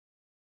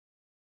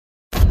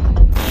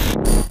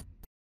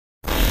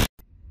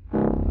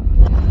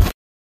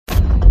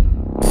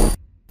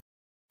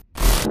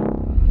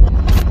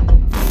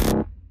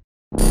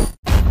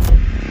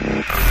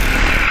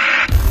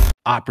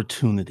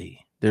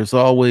opportunity. There's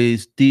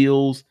always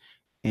deals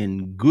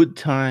in good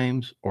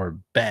times or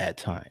bad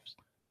times.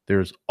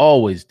 There's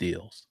always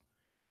deals.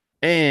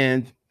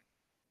 And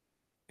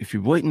if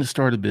you're waiting to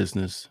start a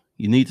business,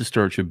 you need to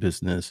start your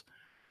business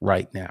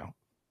right now.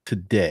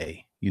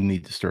 Today, you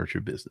need to start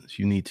your business.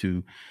 You need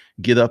to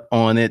get up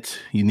on it.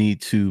 You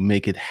need to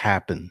make it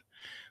happen.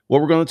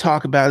 What we're going to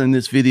talk about in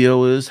this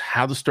video is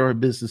how to start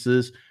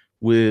businesses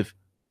with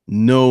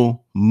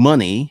no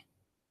money.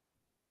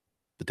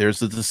 But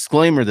there's a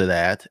disclaimer to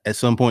that. At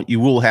some point, you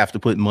will have to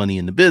put money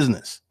in the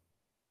business,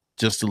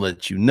 just to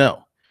let you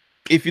know.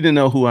 If you didn't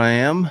know who I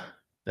am,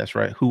 that's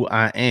right, who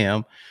I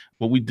am.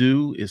 What we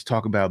do is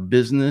talk about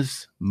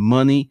business,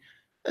 money,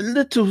 a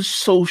little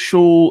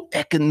social,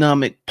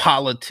 economic,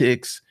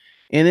 politics,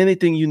 and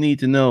anything you need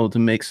to know to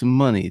make some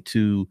money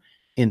to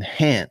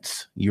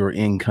enhance your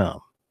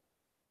income.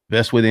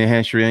 Best way to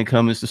enhance your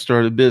income is to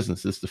start a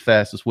business. It's the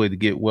fastest way to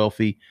get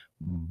wealthy,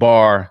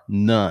 bar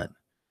none.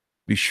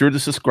 Be sure to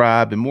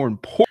subscribe, and more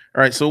important.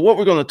 All right, so what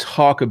we're going to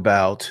talk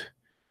about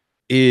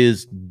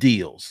is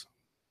deals.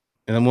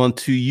 And I want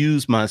to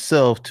use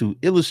myself to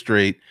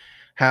illustrate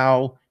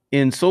how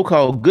in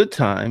so-called good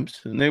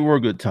times, and they were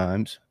good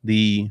times,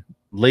 the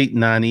late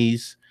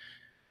 90s,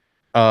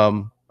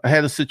 I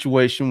had a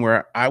situation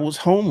where I was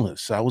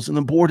homeless. I was in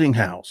a boarding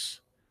house.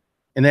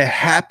 And that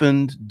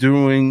happened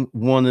during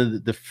one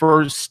of the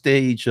first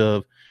stage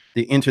of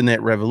the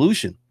internet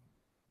revolution.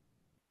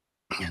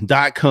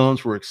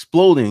 .coms were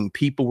exploding.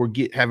 People were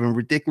having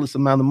ridiculous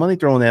amount of money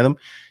thrown at them.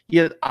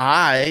 Yet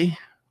I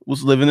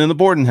was living in a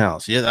boarding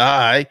house. Yet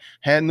I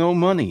had no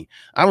money.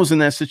 I was in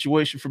that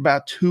situation for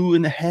about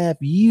 2.5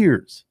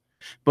 years.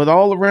 But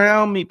all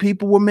around me,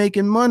 people were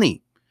making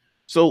money.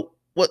 So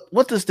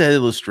what does that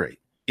illustrate?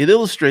 It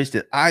illustrates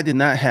that I did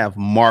not have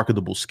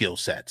marketable skill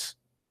sets.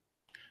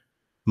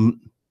 It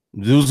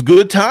was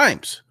good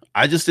times.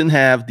 I just didn't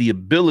have the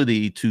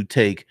ability to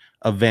take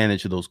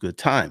advantage of those good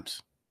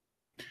times.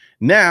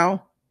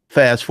 Now,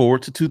 fast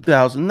forward to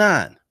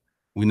 2009.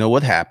 We know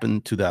what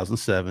happened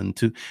 2007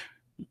 to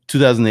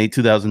 2008,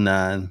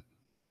 2009,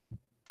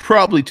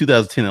 probably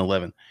 2010 and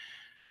 11.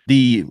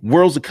 The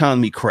world's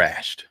economy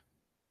crashed.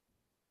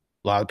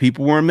 A lot of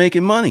people weren't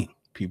making money.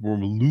 People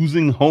were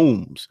losing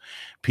homes.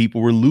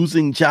 People were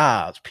losing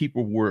jobs.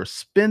 People were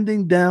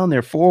spending down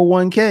their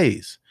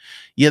 401ks.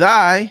 Yet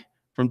I,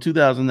 from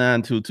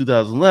 2009 to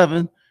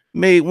 2011,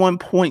 made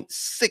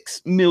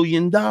 $1.6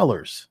 million.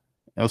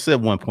 I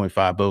said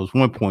 1.5, but it was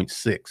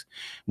 1.6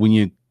 when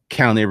you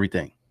count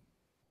everything.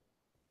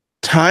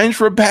 Times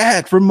were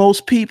bad for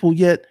most people,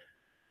 yet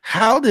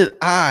how did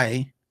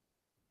I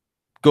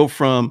go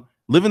from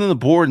living in a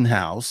boarding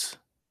house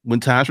when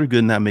times were good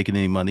and not making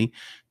any money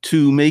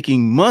to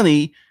making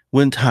money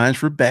when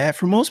times were bad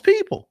for most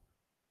people?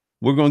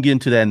 We're going to get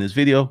into that in this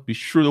video. Be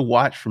sure to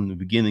watch from the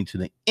beginning to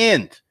the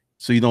end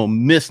so you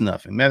don't miss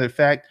nothing. Matter of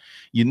fact,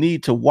 you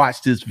need to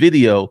watch this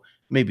video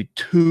maybe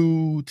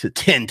 2 to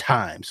 10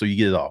 times so you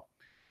get it all.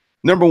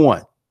 Number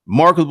one,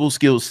 marketable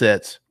skill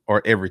sets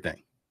are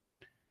everything.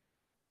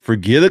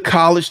 Forget a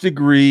college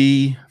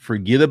degree,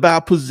 forget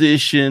about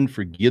position,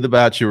 forget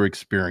about your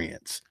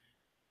experience.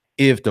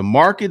 If the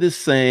market is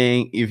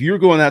saying, if you're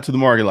going out to the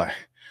market like,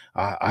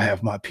 I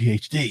have my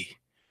PhD,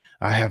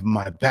 I have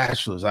my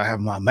bachelor's, I have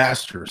my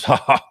master's,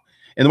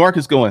 and the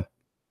market's going,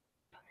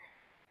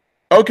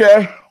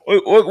 okay,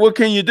 what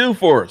can you do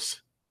for us?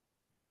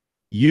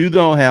 You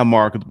don't have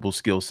marketable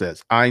skill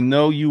sets. I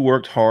know you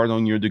worked hard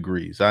on your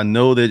degrees. I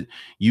know that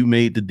you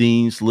made the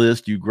dean's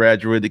list. You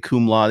graduated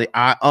cum laude.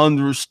 I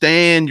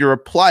understand your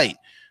plight.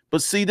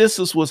 But see, this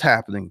is what's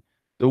happening.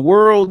 The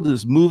world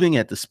is moving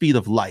at the speed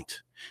of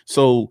light.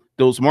 So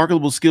those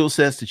marketable skill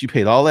sets that you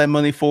paid all that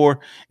money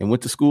for and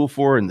went to school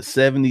for in the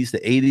 70s, the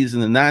 80s,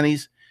 and the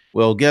 90s,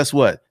 well, guess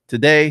what?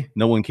 Today,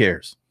 no one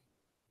cares.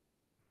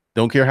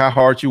 Don't care how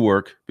hard you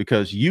work,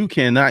 because you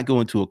cannot go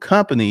into a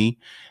company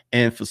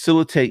and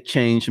facilitate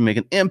change and make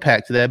an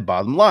impact to that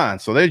bottom line.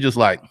 So they're just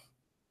like,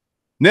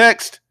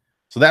 next.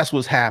 So that's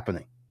what's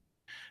happening.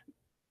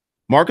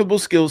 Marketable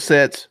skill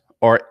sets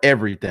are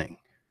everything,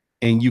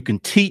 and you can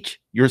teach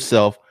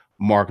yourself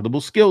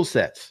marketable skill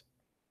sets.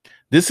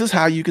 This is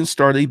how you can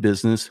start a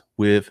business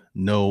with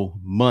no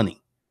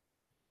money.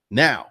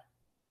 Now,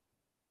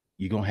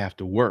 you're going to have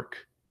to work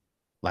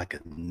like a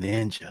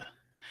ninja.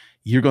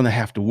 You're going to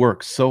have to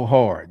work so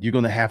hard. You're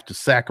going to have to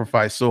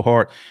sacrifice so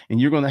hard,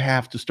 and you're going to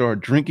have to start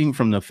drinking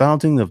from the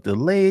fountain of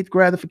delayed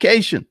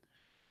gratification.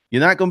 You're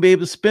not going to be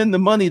able to spend the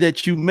money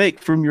that you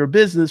make from your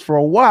business for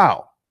a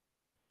while.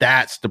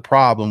 That's the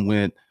problem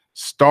with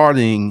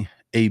starting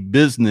a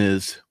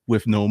business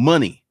with no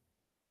money.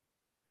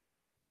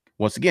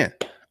 Once again,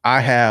 I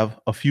have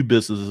a few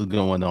businesses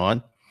going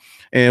on,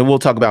 and we'll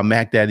talk about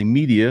Mac Daddy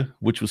Media,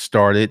 which was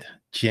started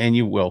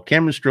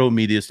Cameron Strode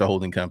Media is the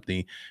holding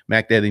company.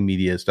 Mac Daddy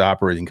Media is the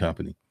operating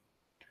company.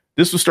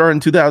 This was started in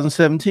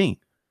 2017.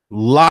 A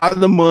lot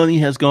of the money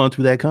has gone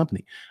through that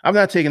company. I'm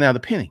not taking out a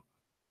penny.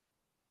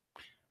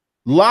 A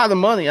lot of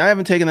money. I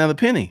haven't taken out a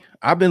penny.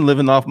 I've been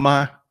living off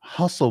my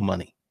hustle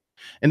money.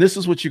 And this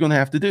is what you're going to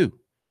have to do.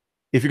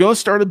 If you're going to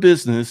start a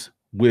business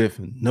with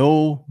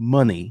no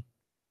money,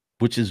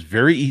 which is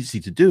very easy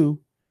to do,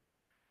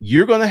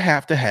 you're going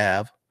to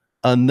have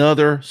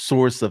another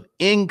source of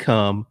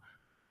income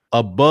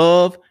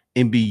above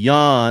and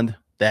beyond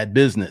that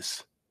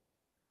business.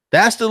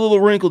 That's the little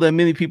wrinkle that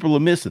many people are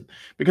missing,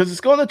 because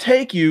it's going to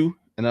take you,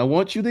 and I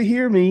want you to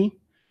hear me,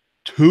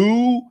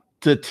 2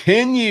 to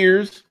 10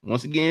 years.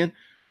 Once again,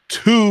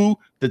 2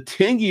 to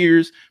 10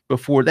 years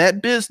before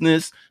that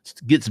business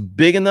gets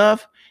big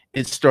enough.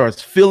 It starts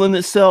feeling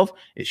itself.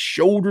 Its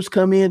shoulders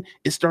come in.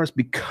 It starts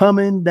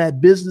becoming that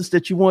business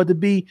that you want it to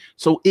be,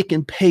 so it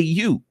can pay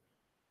you.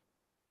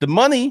 The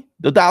money,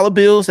 the dollar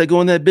bills that go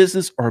in that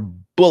business are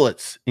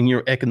bullets in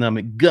your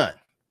economic gun.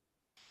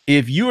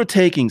 If you're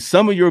taking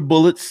some of your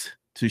bullets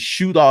to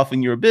shoot off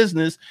in your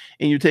business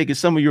and you're taking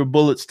some of your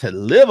bullets to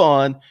live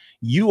on,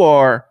 you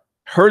are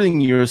hurting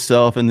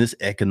yourself in this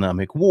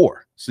economic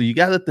war. So you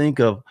got to think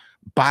of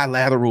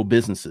bilateral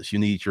businesses. You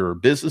need your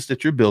business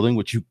that you're building,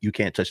 which you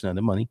can't touch none of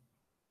the money,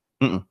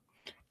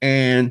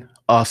 and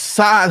a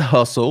side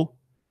hustle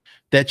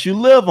that you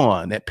live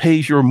on, that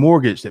pays your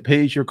mortgage, that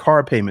pays your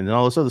car payment, and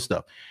all this other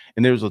stuff.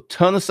 And there's a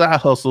ton of side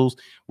hustles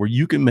where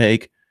you can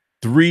make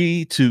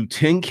 3 to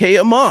 10K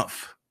a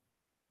month.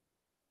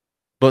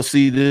 But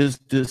see, this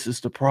is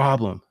the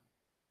problem.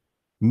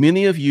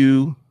 Many of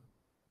you,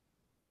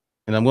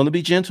 and I'm going to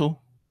be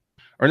gentle,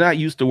 are not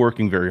used to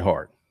working very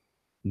hard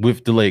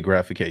with delayed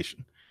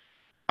gratification.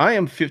 I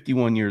am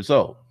 51 years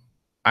old.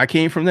 I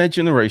came from that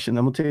generation.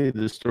 I'm going to tell you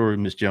this story of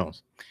Miss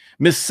Jones.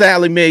 Miss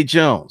Sally Mae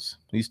Jones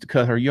used to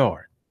cut her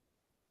yard.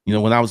 You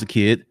know, when I was a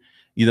kid,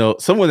 you know,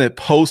 someone that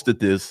posted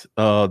this,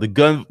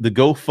 the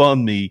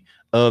GoFundMe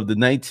of the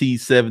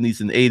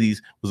 1970s and 80s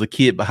was a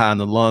kid behind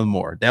the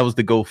lawnmower. That was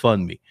the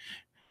GoFundMe.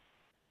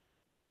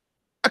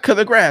 I cut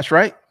the grass,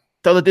 right?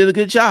 Thought I did a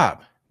good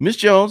job. Miss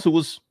Jones, who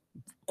was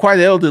quite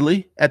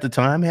elderly at the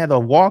time, had a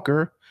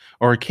walker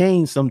or a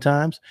cane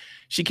sometimes.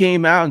 She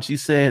came out and she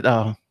said,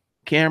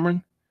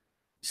 Cameron,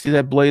 you see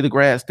that blade of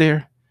grass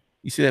there?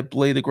 You see that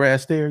blade of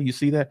grass there? You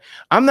see that?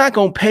 I'm not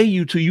going to pay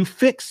you till you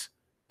fix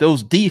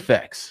those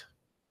defects.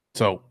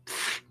 So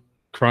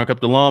crank up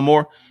the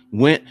lawnmower,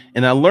 went,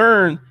 and I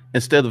learned,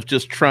 instead of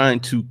just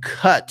trying to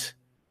cut,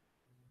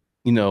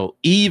 you know,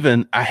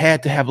 even, I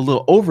had to have a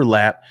little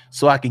overlap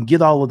so I can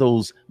get all of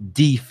those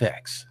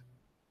defects.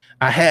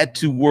 I had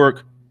to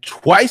work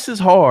twice as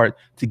hard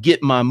to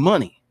get my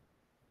money.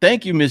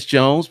 Thank you, Miss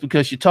Jones,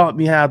 because you taught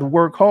me how to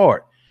work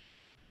hard.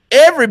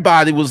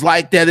 Everybody was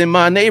like that in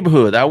my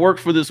neighborhood. I worked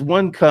for this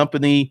one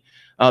company.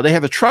 They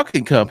had a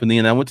trucking company,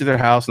 and I went to their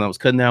house and I was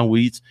cutting down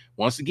weeds.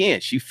 Once again,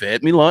 she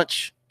fed me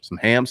lunch, some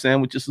ham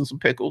sandwiches and some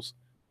pickles.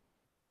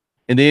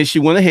 And then she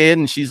went ahead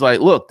and she's like,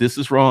 look, this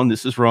is wrong.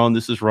 This is wrong.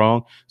 This is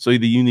wrong. So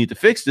either you need to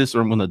fix this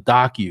or I'm going to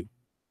dock you.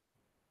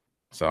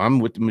 So I'm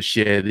with the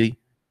machete.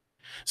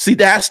 See,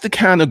 that's the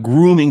kind of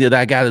grooming that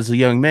I got as a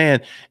young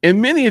man.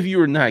 And many of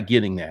you are not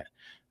getting that.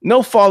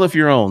 No fault of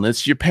your own.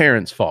 It's your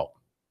parents' fault.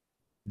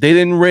 They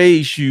didn't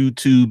raise you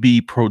to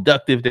be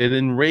productive. They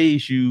didn't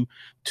raise you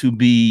to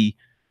be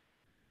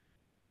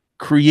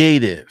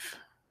creative.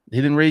 They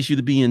didn't raise you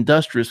to be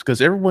industrious,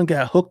 because everyone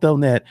got hooked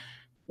on that.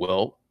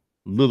 Well,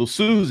 little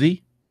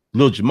Susie,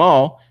 little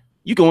Jamal,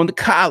 you going to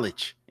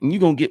college and you're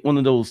going to get one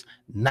of those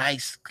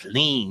nice,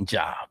 clean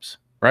jobs,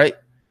 right?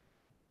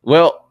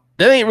 Well,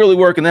 that ain't really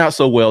working out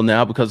so well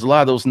now, because a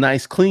lot of those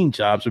nice, clean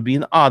jobs are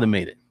being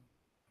automated.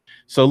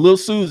 So little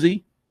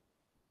Susie,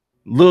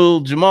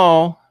 little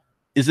Jamal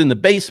is in the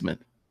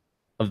basement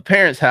of the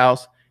parents'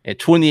 house at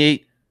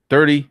 28,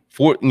 30,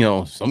 40, you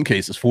know, some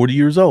cases 40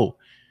 years old.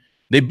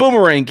 They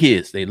boomerang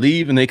kids. They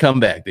leave and they come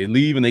back. They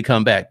leave and they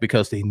come back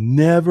because they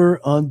never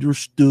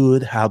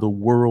understood how the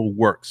world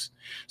works.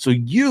 So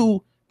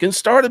you can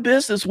start a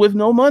business with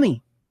no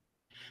money,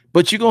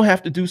 but you're going to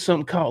have to do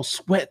something called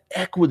sweat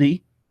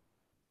equity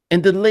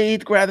and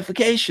delayed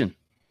gratification.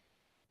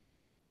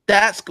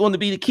 That's going to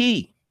be the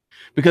key.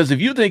 Because if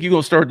you think you're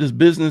going to start this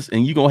business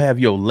and you're going to have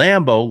your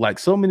Lambo, like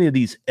so many of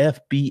these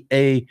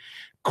FBA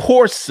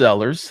course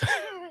sellers,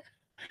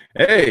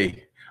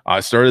 hey, I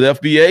started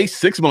FBA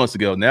 6 months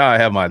ago. Now I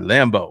have my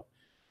Lambo.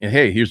 And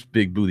hey, here's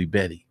Big Booty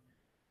Betty.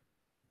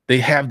 They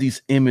have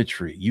these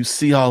imagery. You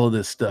see all of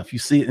this stuff. You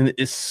see it, and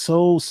it's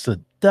so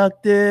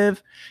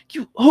seductive.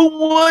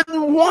 Who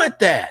wouldn't want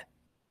that?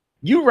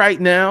 You right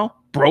now,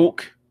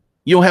 broke.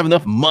 You don't have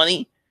enough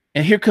money.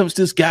 And here comes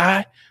this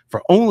guy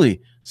for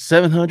only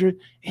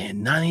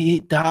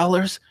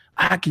 $798.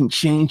 I can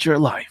change your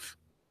life.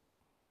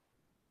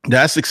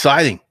 That's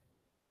exciting.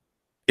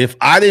 If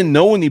I didn't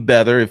know any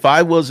better, if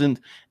I wasn't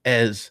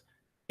as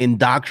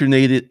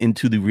indoctrinated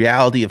into the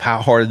reality of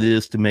how hard it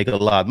is to make a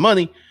lot of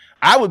money,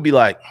 I would be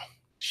like,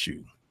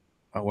 shoot,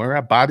 where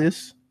I buy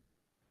this?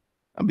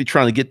 I'd be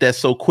trying to get that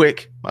so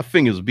quick, my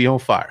fingers would be on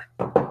fire.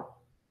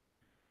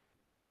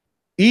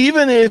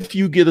 Even if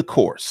you get a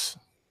course,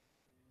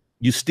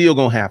 you're still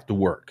going to have to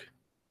work.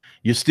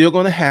 You're still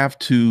going to have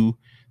to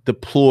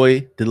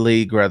deploy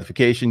delayed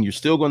gratification. You're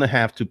still going to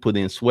have to put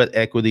in sweat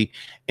equity,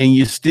 and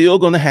you're still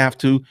going to have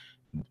to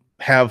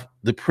have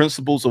the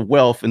principles of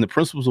wealth, and the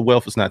principles of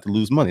wealth is not to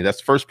lose money. That's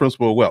the first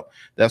principle of wealth.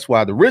 That's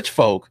why the rich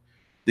folk,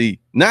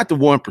 not the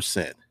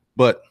 1%,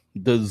 but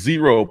the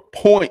 0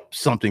 point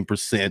something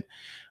percent,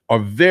 are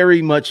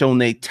very much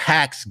on a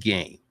tax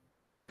game.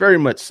 Very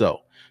much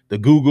so. The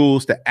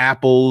Googles, the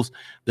Apples,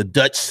 the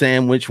Dutch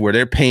sandwich, where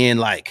they're paying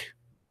like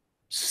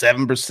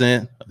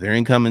 7% of their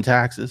income in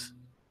taxes.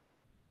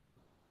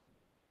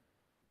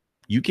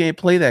 You can't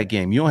play that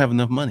game. You don't have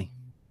enough money.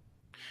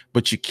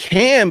 But you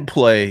can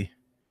play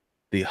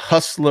the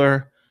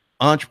hustler,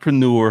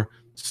 entrepreneur,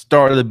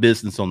 start a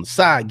business on the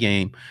side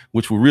game,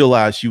 which will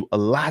realize you a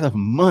lot of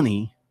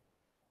money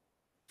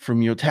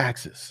from your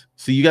taxes.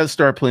 So you got to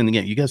start playing the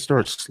game. You got to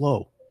start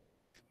slow.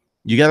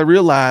 You got to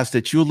realize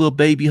that you're a little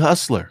baby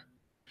hustler.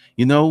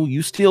 You know,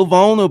 you still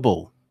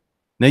vulnerable.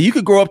 Now you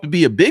could grow up to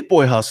be a big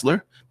boy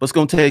hustler, but it's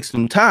going to take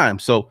some time.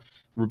 So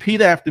repeat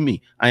after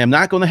me. I am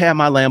not going to have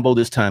my Lambo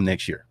this time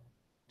next year.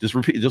 Just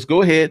repeat. Just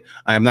go ahead.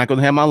 I am not going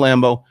to have my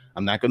Lambo.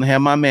 I'm not going to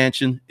have my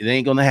mansion. It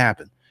ain't going to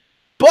happen.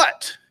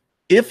 But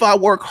if I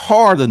work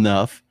hard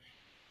enough,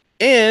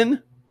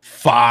 in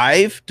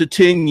 5 to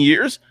 10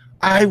 years,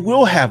 I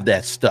will have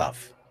that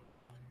stuff.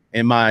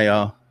 And my,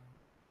 I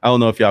don't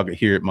know if y'all can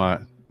hear it. My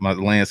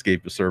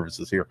landscaper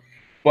services here,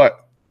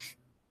 but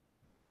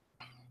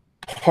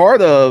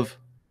part of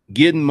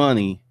getting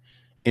money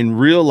and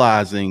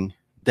realizing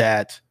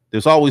that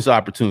there's always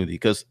opportunity,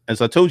 because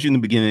as I told you in the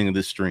beginning of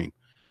this stream,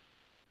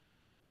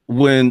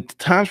 when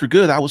times were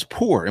good, I was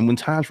poor. And when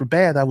times were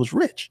bad, I was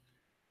rich.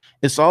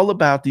 It's all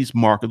about these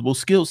marketable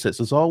skill sets.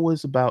 It's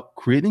always about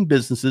creating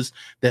businesses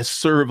that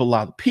serve a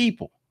lot of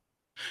people.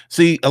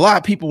 See, a lot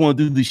of people want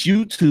to do this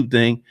YouTube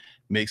thing,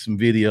 make some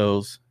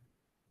videos,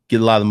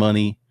 get a lot of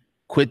money,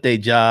 quit their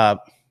job.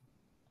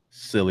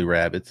 Silly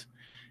rabbits.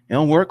 It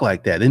don't work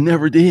like that. It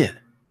never did.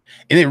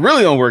 And it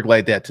really don't work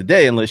like that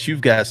today unless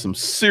you've got some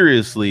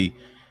seriously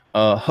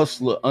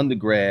hustler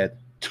undergrad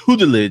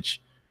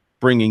tutelage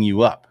bringing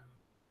you up.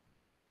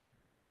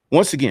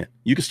 Once again,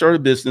 you can start a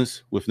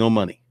business with no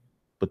money,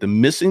 but the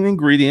missing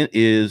ingredient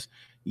is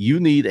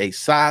you need a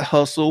side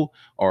hustle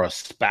or a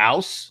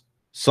spouse,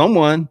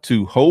 someone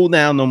to hold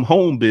down them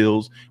home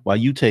bills while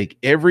you take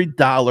every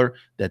dollar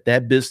that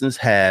that business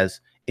has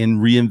and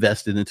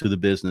reinvest it into the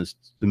business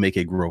to make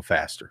it grow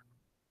faster.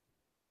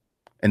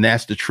 And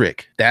that's the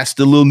trick. That's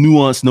the little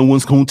nuance no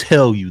one's going to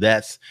tell you.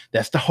 That's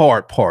the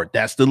hard part.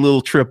 That's the little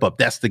trip up.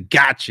 That's the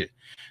gotcha.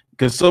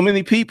 Because so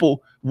many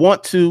people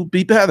want to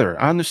be better.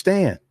 I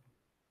understand.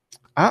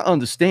 I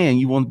understand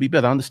you want to be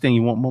better. I understand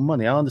you want more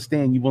money. I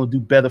understand you want to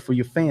do better for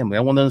your family.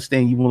 I want to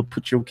understand you want to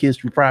put your kids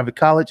through private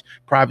college,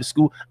 private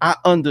school. I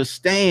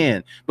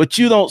understand. But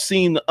you don't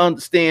seem to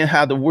understand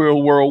how the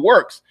real world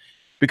works.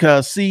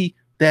 Because, see,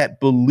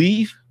 that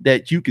belief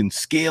that you can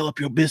scale up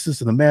your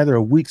business in a matter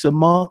of weeks or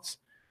months,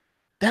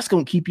 that's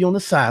going to keep you on the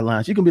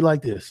sidelines. You're going to be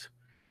like this.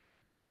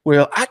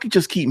 Well, I could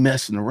just keep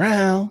messing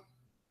around,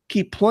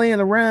 keep playing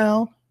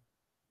around.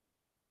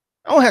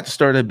 I don't have to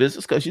start a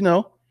business because, you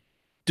know,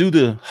 due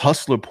to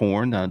hustler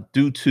porn,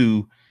 due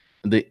to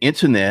the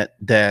internet,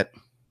 that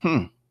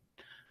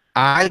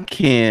I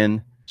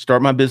can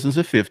start my business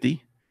at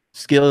 50,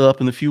 scale it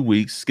up in a few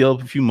weeks, scale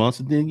up a few months,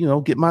 and then, you know,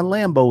 get my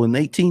Lambo in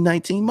 18,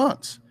 19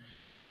 months.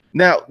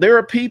 Now, there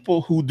are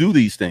people who do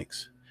these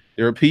things.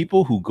 There are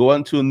people who go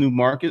into a new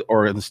market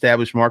or an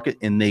established market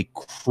and they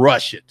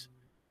crush it.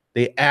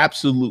 They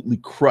absolutely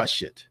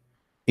crush it.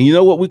 And you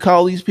know what we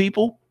call these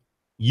people?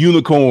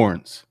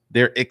 Unicorns.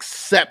 They're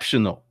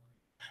exceptional.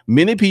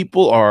 Many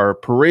people are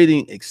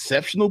parading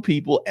exceptional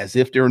people as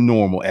if they're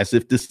normal, as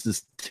if this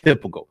is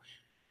typical.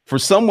 For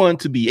someone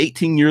to be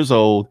 18 years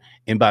old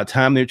and by the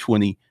time they're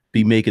 20,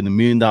 be making $1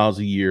 million a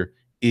year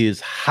is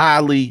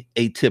highly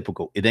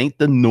atypical. It ain't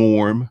the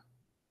norm.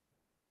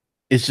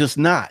 It's just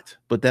not.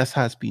 But that's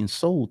how it's being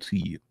sold to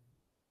you.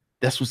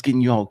 That's what's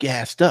getting you all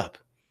gassed up.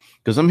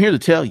 Because I'm here to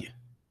tell you,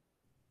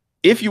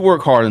 if you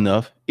work hard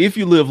enough, if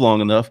you live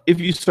long enough, if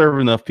you serve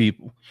enough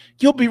people,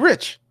 you'll be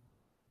rich.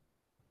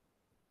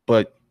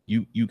 But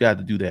you got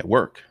to do that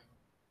work.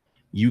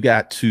 You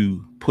got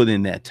to put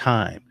in that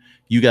time.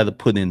 You got to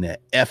put in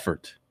that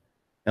effort.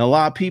 And a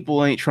lot of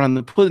people ain't trying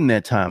to put in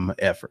that time and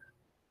effort.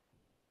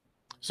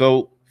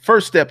 So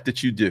first step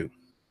that you do,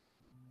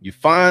 you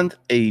find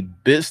a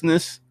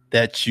business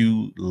that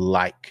you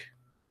like.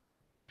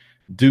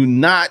 Do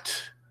not,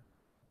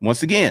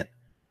 once again,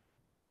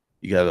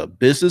 you got a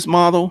business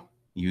model,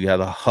 you got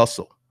a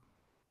hustle.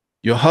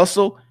 Your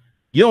hustle,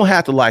 you don't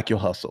have to like your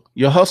hustle.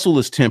 Your hustle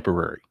is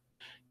temporary.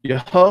 Your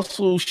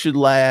hustle should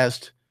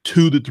last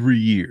 2 to 3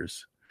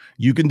 years.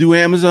 You can do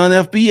Amazon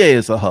FBA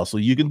as a hustle.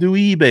 You can do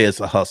eBay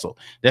as a hustle.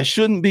 That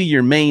shouldn't be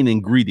your main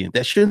ingredient.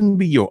 That shouldn't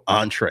be your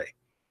entree.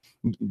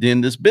 Then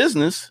this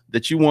business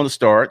that you want to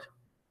start,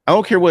 I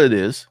don't care what it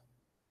is,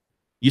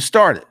 you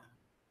start it.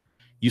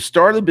 You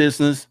start a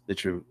business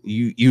that you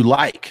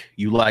like.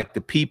 You like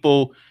the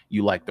people.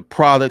 You like the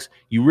products.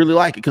 You really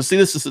like it. Because see,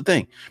 this is the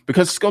thing.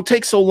 Because it's going to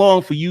take so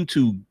long for you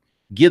to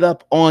get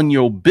up on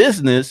your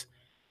business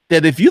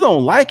that if you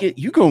don't like it,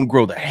 you're going to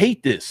grow to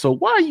hate this. So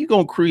why are you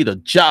going to create a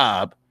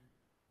job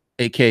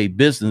aka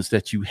business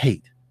that you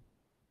hate.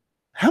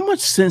 How much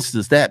sense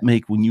does that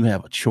make when you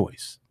have a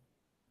choice?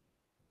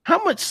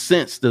 How much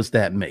sense does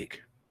that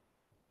make?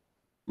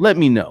 Let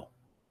me know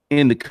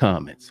in the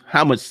comments.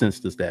 How much sense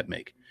does that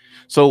make?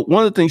 So,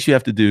 one of the things you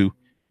have to do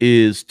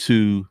is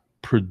to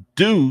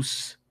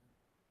produce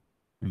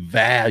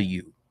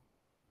value.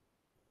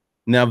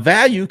 Now,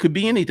 value could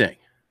be anything.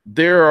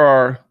 There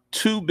are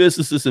two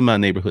businesses in my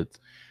neighborhood.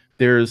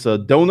 There's a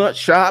donut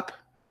shop,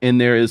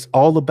 and there is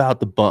All About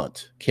the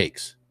Bunt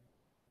cakes.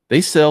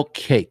 They sell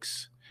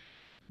cakes.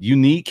 You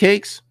need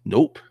cakes?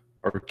 Nope.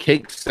 Are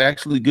cakes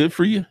actually good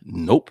for you?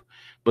 Nope.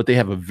 But they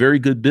have a very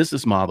good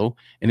business model,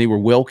 and they were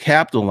well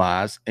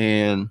capitalized.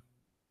 And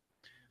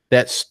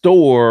that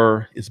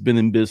store has been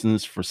in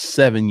business for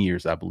 7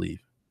 years, I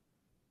believe.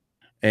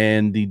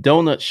 And the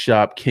donut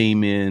shop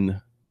came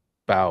in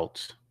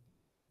about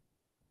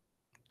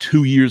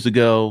 2 years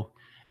ago,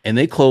 and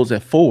they closed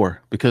at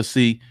 4 because,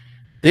 see,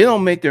 they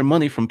don't make their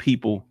money from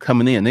people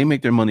coming in. They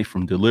make their money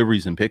from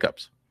deliveries and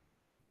pickups.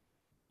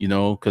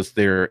 Because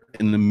they're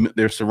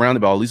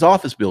surrounded by all these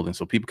office buildings.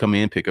 So people come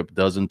in, pick up a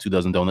dozen, 2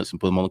 dozen donuts, and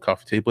put them on the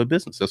coffee table at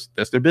business.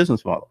 That's their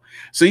business model.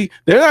 See,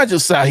 they're not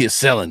just out here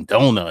selling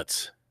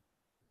donuts.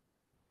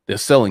 They're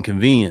selling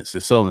convenience.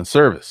 They're selling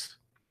service.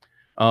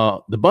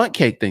 The bundt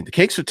cake thing, the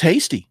cakes are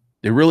tasty.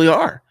 They really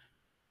are.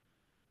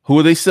 Who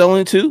are they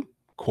selling to?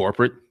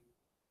 Corporate.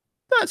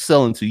 Not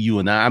selling to you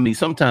and I. I mean,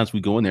 sometimes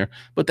we go in there,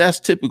 but that's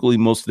typically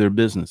most of their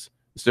business.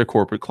 It's their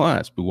corporate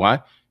clients. But why?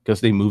 Because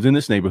they moved in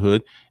this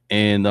neighborhood,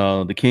 and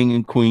the King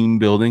and Queen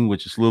building,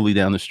 which is literally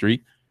down the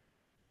street,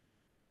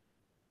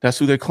 that's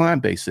who their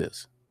client base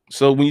is.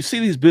 So when you see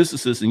these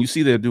businesses and you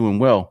see they're doing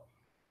well,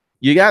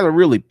 you got to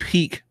really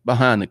peek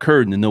behind the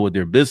curtain to know what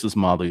their business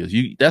model is.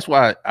 That's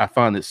why I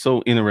find it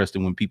so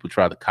interesting when people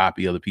try to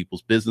copy other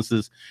people's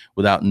businesses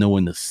without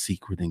knowing the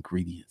secret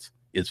ingredients.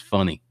 It's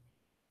funny.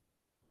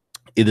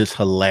 It is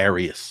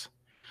hilarious.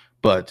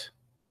 But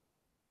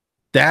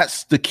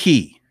that's the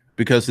key,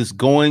 because it's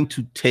going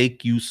to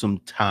take you some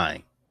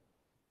time.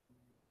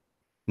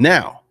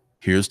 Now,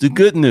 here's the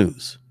good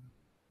news.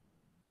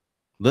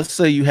 Let's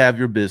say you have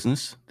your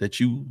business that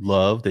you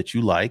love, that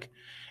you like,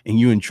 and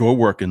you enjoy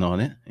working on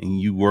it,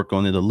 and you work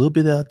on it a little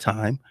bit at a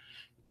time.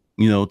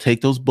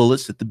 Take those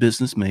bullets that the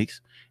business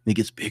makes, and it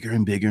gets bigger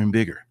and bigger and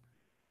bigger.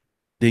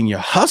 Then your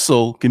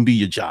hustle can be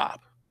your job.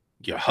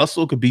 Your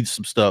hustle could be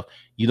some stuff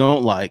you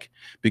don't like,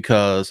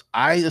 because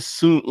I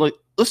assume, like,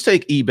 let's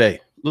take eBay.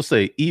 Let's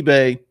say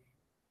eBay,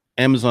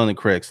 Amazon, and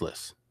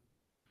Craigslist.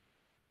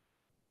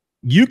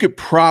 You could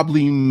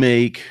probably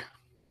make,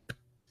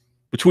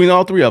 between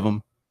all three of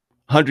them,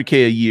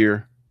 $100K a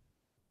year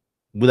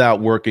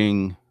without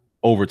working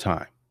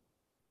overtime.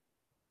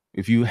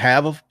 If you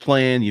have a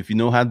plan, if you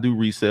know how to do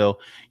resale,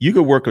 you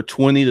could work a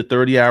 20 to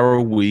 30 hour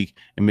a week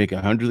and make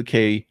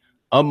 $100K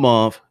a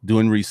month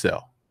doing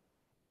resale,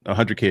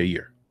 $100K a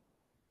year.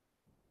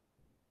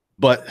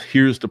 But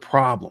here's the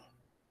problem.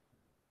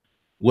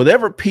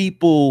 Whatever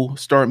people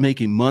start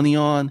making money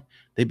on,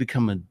 they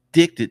become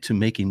addicted to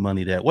making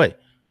money that way.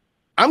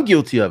 I'm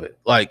guilty of it.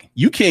 Like,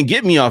 you can't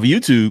get me off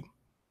YouTube.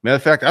 Matter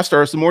of fact, I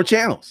started some more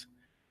channels,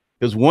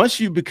 because once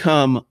you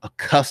become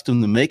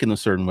accustomed to making a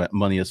certain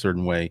money a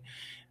certain way,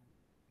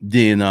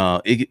 then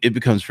it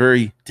becomes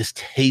very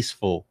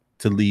distasteful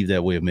to leave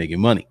that way of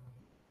making money.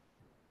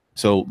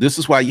 So this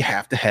is why you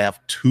have to have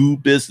two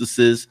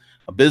businesses,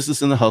 a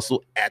business and a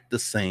hustle, at the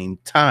same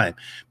time.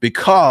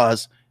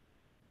 Because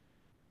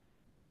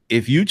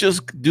if you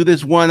just do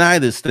this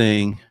one-itis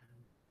thing,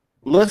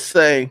 let's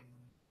say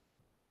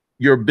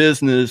your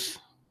business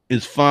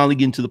is finally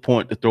getting to the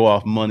point to throw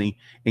off money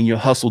and your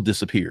hustle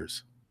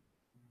disappears.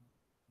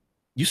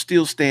 You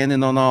still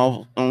standing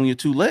on your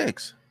two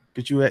legs,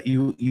 because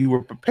you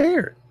were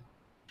prepared.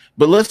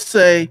 But let's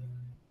say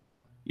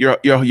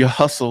your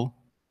hustle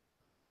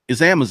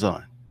is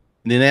Amazon,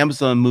 and then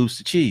Amazon moves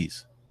to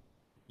cheese.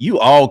 You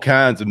all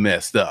kinds of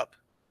messed up.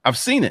 I've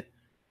seen it.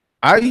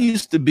 I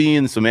used to be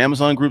in some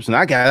Amazon groups, and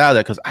I got out of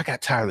that because I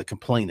got tired of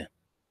complaining.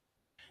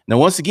 Now,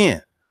 once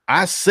again,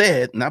 I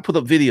said, and I put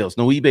up videos,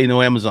 no eBay,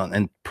 no Amazon,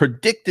 and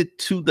predicted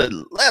to the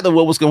letter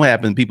what was going to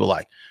happen. People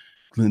like,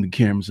 Glenda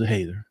Cameron's a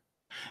hater.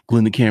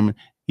 Glenda Cameron,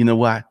 you know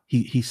why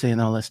he's saying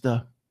all that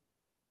stuff?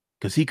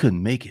 Because he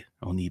couldn't make it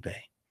on eBay.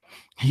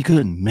 He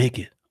couldn't make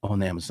it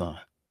on Amazon.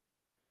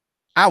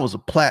 I was a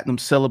platinum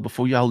seller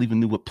before y'all even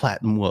knew what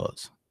platinum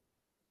was.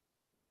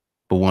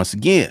 But once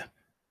again,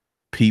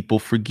 people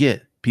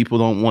forget. People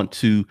don't want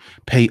to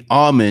pay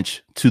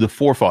homage to the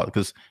forefather,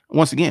 because,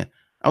 once again,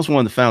 I was one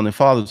of the founding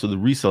fathers of the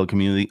reseller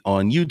community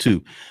on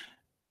YouTube.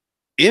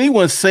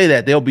 Anyone say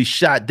that, they'll be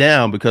shot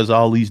down, because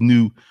all these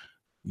new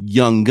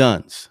young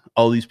guns,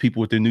 all these people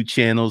with their new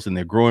channels, and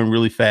they're growing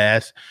really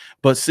fast.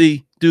 But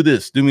see, do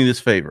me this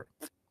favor.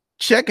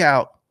 Check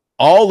out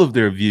all of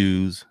their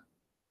views,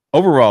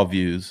 overall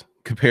views,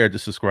 compared to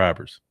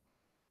subscribers.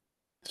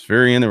 It's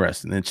very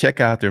interesting. And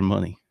check out their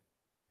money.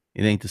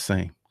 It ain't the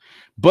same.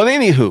 But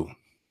anywho,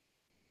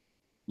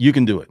 you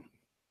can do it.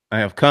 I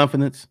have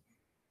confidence.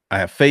 I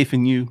have faith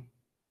in you.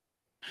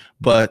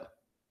 But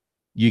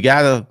you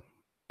got to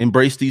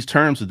embrace these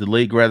terms of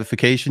delayed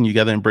gratification. You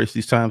got to embrace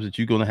these times that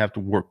you're going to have to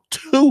work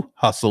two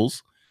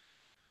hustles.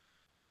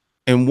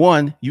 And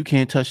one, you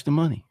can't touch the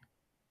money.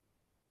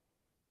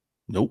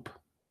 Nope.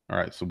 All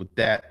right. So with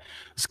that,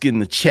 let's get in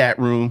the chat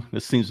room. There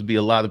seems to be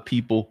a lot of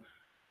people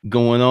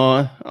going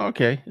on.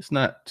 Okay. It's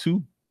not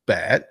too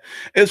bad.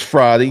 It's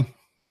Friday.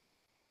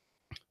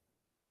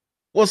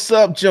 What's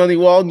up, Johnny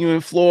Walton? You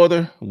in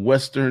Florida?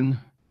 Western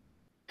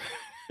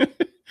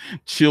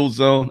chill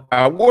zone.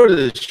 I wore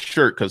this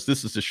shirt because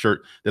this is the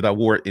shirt that I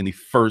wore in the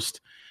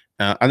first.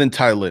 I didn't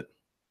title it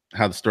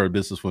 "How to Start a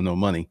Business with No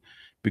Money"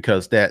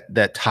 because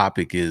that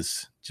topic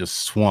is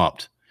just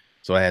swamped.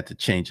 So I had to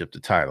change up the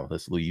title.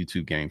 That's a little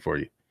YouTube game for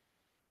you.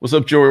 What's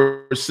up,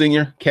 George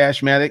Senior,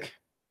 Cashmatic,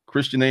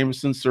 Christian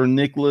Amerson, Sir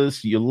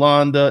Nicholas,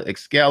 Yolanda,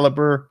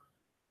 Excalibur,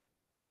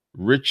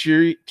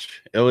 Richard.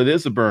 Oh, it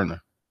is a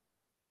burner.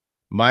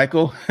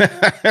 Michael,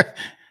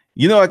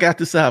 you know, I got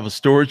this out of a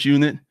storage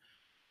unit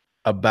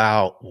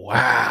about,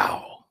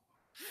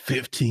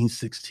 15,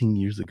 16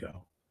 years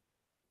ago.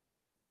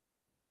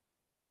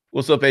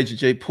 What's up, Agent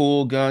J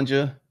Pool,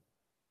 Ganja?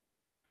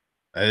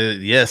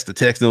 Yes, the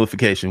text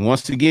notification.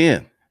 Once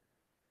again,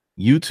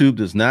 YouTube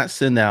does not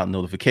send out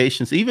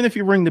notifications, even if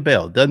you ring the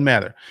bell. It doesn't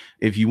matter.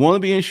 If you want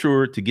to be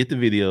insured to get the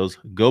videos,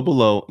 go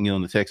below and get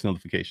on the text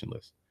notification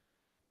list.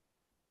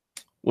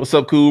 What's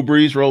up, Cool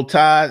Breeze? Roll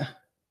Tide.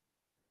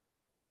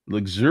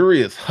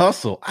 Luxurious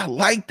Hustle. I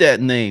like that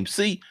name.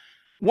 See,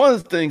 one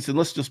of the things, and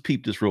let's just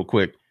peep this real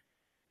quick.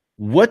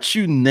 What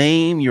you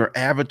name your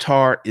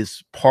avatar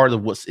is part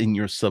of what's in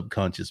your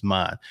subconscious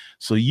mind.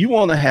 So you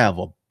want to have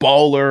a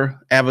baller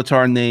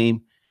avatar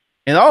name.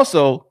 And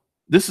also,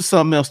 this is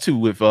something else too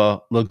with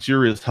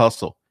Luxurious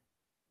Hustle.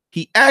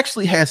 He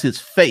actually has his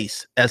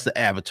face as the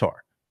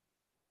avatar.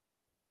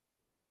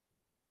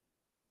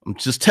 I'm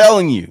just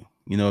telling you,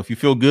 if you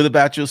feel good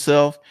about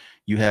yourself,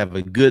 you have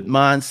a good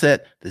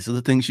mindset, these are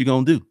the things you're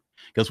going to do.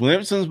 Because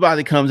whenever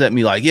somebody comes at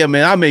me like, yeah,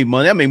 man, I made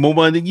money. I made more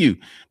money than you.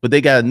 But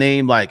they got a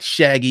name like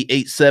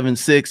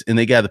Shaggy876 and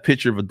they got a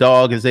picture of a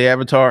dog as their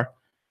avatar.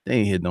 They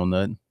ain't hitting on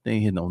nothing. They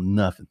ain't hitting on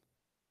nothing.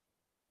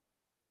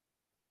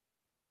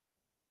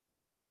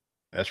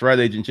 That's right,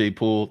 Agent J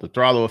Pool. The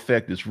throttle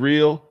effect is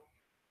real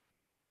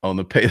on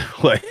the pay to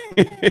play.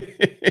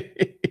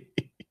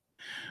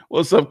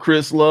 What's up,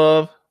 Chris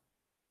Love?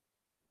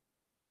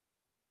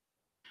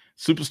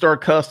 Superstar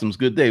Customs,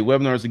 good day.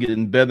 Webinars are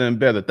getting better and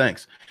better.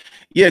 Thanks.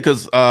 Yeah,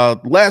 because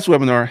last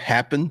webinar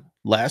happened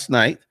last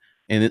night,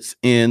 and it's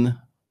in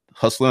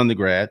Hustle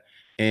Undergrad,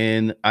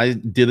 and I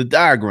did a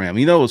diagram.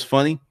 It was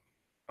funny.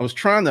 I was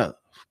trying to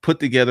put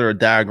together a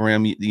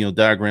diagram,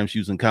 diagrams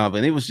using Canva,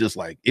 and it was just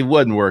like, it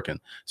wasn't working.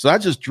 So I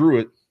just drew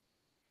it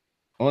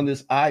on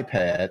this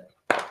iPad,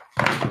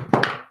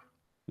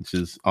 which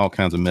is all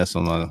kinds of mess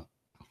on my.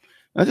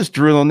 I just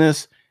drew it on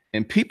this,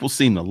 and people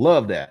seem to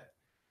love that.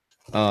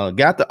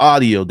 Got the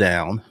audio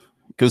down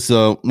because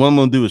what I'm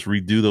going to do is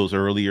redo those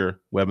earlier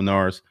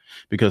webinars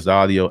because the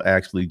audio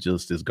actually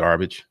just is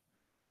garbage.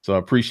 So I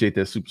appreciate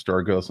that,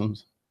 Superstar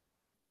Customs.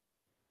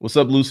 What's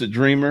up, Lucid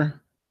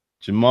Dreamer?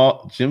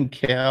 Jim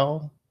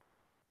Cal.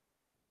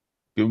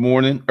 Good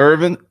morning,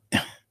 Irvin.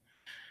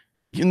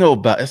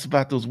 It's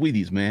about those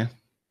Wheaties, man.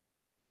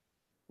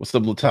 What's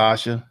up,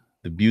 Latasha?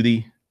 The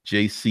Beauty,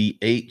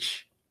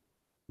 JCH.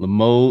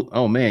 Lamode.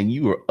 Oh, man,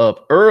 you were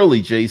up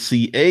early,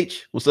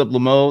 JCH. What's up,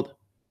 Lamode?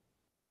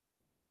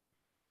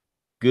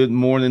 Good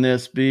morning,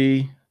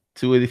 SB.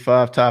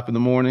 285 top of the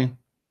morning.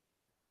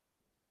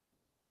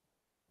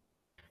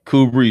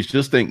 Cool Breeze.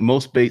 Just think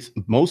most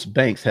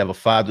banks have a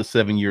 5 to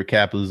 7 year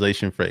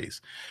capitalization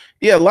phase.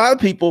 Yeah, a lot of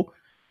people,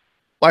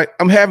 like,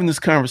 I'm having this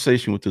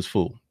conversation with this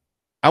fool.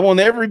 I want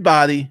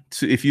everybody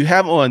to, if you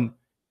have on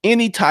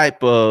any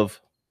type of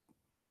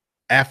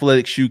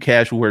athletic shoe,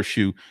 casual wear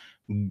shoe,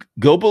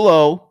 go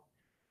below,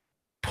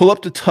 pull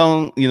up the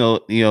tongue,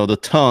 the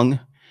tongue,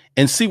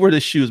 and see where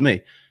this shoe is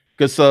made.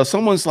 Because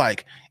someone's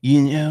like,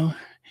 you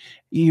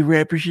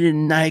represent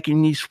Nike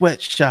in these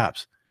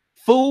sweatshops.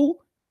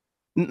 Fool,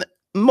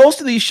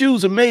 most of these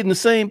shoes are made in the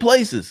same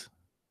places.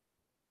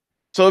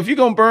 So if you're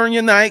going to burn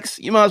your Nikes,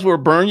 you might as well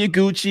burn your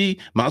Gucci,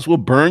 might as well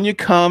burn your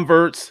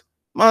Converts,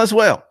 might as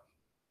well.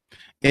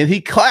 And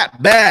he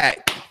clapped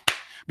back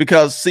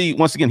because, see,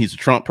 once again, he's a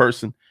Trump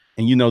person.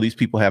 And these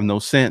people have no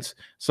sense.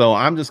 So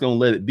I'm just going to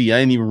let it be. I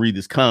didn't even read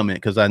this comment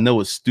because I know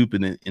it's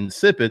stupid and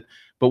insipid.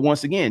 But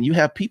once again, you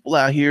have people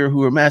out here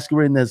who are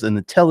masquerading as an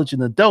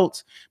intelligent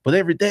adults, but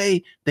every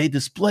day they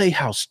display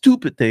how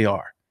stupid they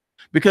are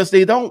because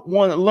they don't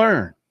want to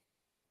learn.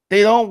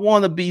 They don't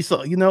want to be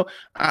so,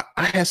 I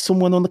had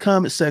someone on the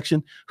comment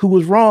section who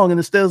was wrong. And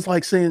instead of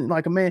like saying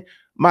like a man,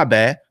 my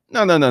bad.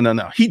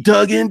 No. He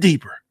dug in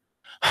deeper.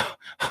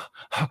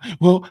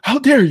 Well, how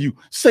dare you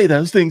say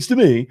those things to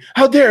me?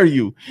 How dare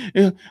you?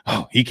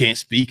 Oh, he can't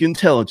speak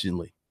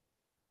intelligently.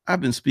 I've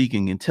been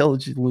speaking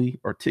intelligently,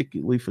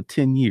 articulately for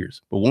 10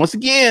 years. But once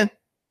again,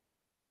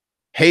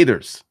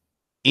 haters,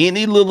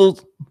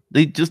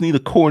 they just need a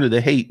corner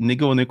to hate. And they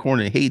go in their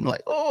corner and hate and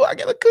like, oh, I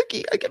got a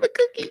cookie.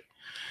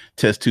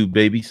 Test tube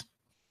babies.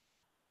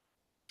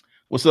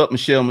 What's up,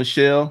 Michelle?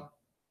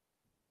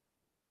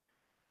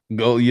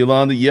 Go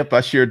Yolanda. Yep,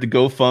 I shared the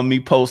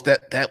GoFundMe post.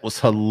 That was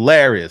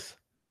hilarious.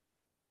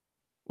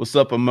 What's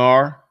up,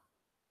 Amar?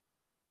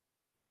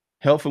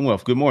 Health and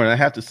wealth. Good morning. I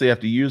have to say,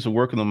 after years of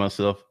working on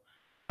myself,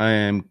 I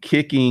am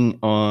kicking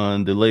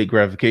on delayed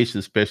gratification,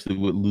 especially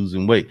with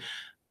losing weight.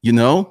 You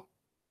know,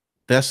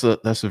 that's a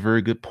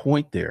very good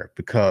point there,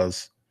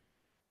 because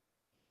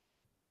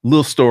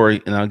little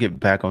story, and I'll get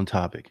back on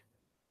topic.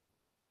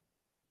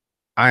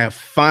 I have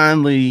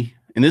finally,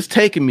 and it's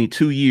taken me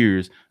 2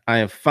 years, I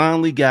have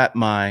finally got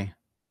my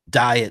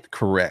diet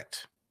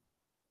correct.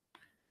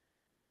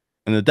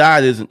 And the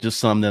diet isn't just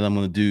something that I'm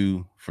going to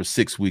do for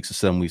 6 weeks or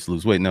 7 weeks to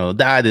lose weight. No, the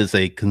diet is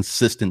a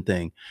consistent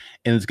thing.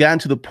 And it's gotten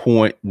to the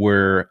point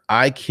where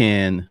I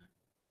can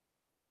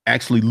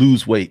actually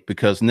lose weight,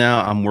 because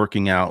now I'm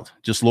working out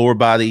just lower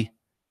body,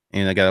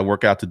 and I got to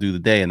work out to do the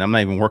day. And I'm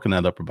not even working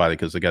out upper body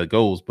because I got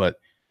goals, but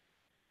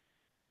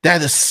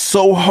that is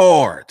so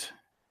hard.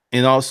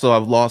 And also,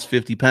 I've lost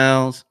 50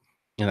 pounds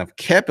and I've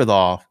kept it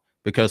off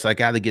because I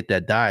got to get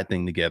that diet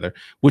thing together,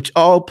 which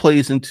all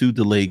plays into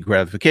delayed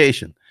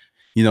gratification.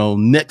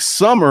 Next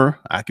summer,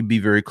 I could be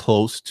very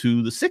close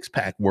to the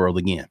 6-pack world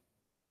again.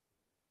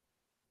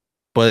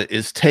 But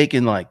it's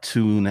taken like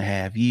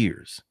 2.5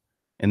 years.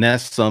 And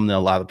that's something that a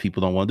lot of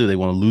people don't want to do. They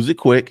want to lose it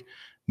quick,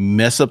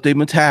 mess up their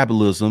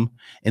metabolism,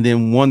 and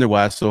then wonder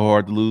why it's so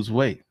hard to lose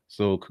weight.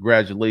 So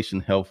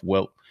congratulations, health,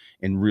 wealth,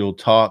 and real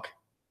talk.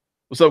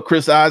 What's up,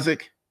 Chris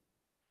Isaac?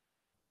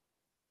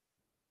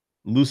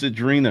 Lucid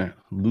dreamer.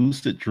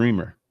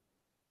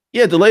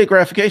 Yeah, delayed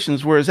gratification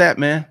is where it's at,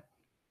 man.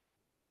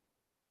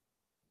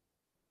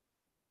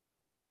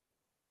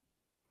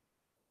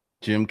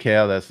 Jim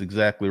Cal, that's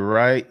exactly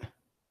right.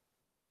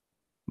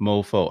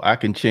 Mofo, I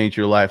can change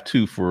your life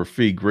too for a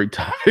fee. Great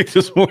topic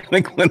this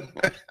morning, Glenn.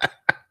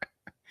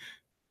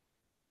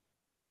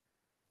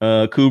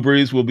 Cool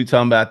Breeze, we'll be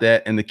talking about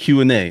that in the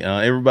Q&A.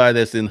 Everybody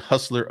that's in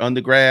Hustler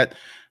undergrad,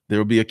 there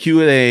will be a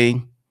Q&A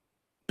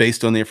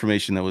based on the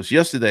information that was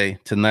yesterday,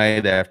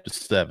 tonight after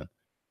 7.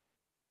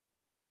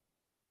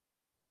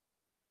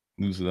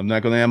 I'm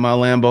not going to have my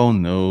Lambo.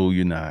 No,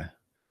 you're not.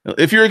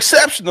 If you're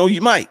exceptional,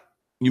 you might.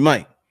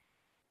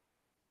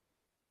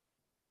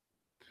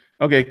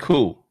 Okay,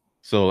 cool.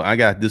 So I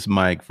got this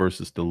mic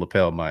versus the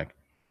lapel mic.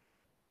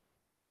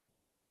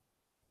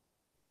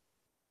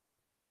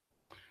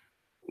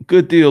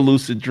 Good deal,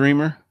 Lucid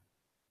Dreamer.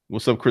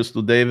 What's up,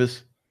 Crystal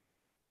Davis?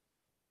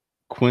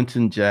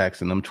 Quentin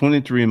Jackson. I'm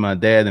 23 and my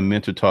dad and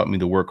mentor taught me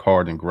to work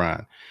hard and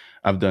grind.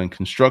 I've done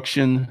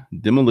construction,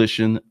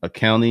 demolition,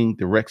 accounting,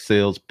 direct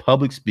sales,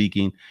 public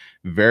speaking,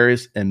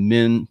 various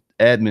admin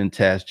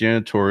tasks,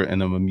 janitorial,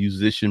 and I'm a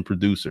musician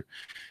producer.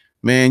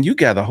 Man, you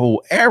got a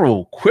whole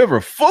arrow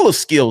quiver full of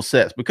skill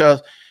sets,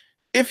 because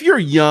if you're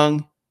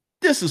young,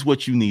 this is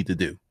what you need to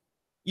do.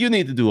 You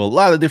need to do a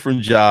lot of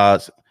different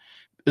jobs.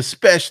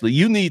 Especially,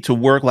 you need to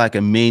work like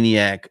a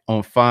maniac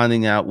on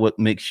finding out what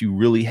makes you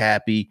really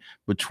happy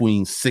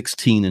between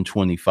 16 and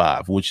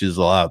 25, which is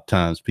a lot of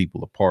times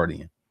people are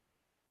partying.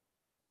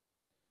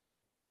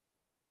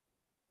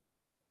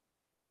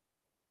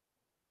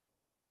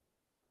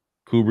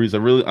 Cool Breeze, I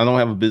don't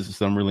have a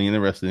business I'm really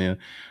interested in.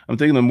 I'm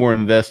thinking of more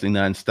investing,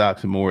 not in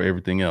stocks, and more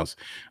everything else.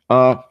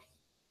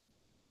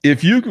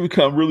 If you can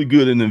become really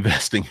good in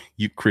investing,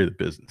 you create a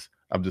business.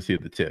 I'm just here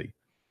to tell you.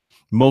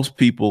 Most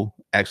people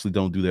actually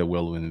don't do that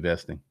well in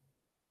investing.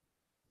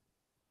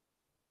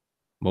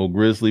 Mo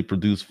Grizzly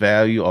produce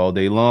value all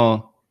day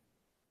long.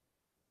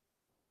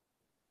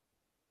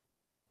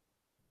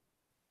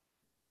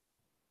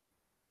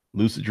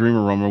 Lucid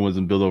Dreamer Romer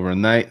wasn't built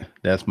overnight.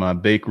 That's my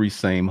bakery.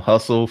 Same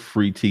hustle.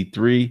 Free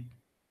T3.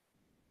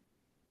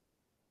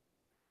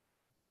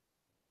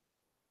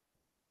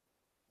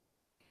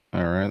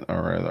 All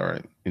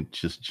right. It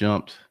just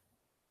jumped.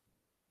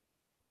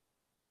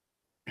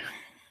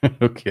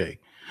 Okay.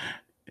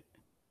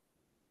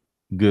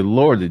 Good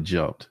Lord, it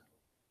jumped.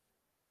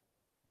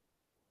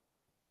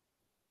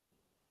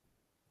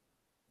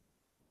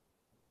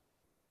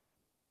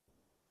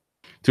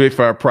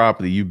 285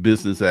 property. You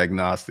business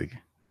agnostic.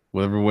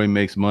 Whatever way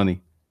makes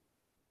money.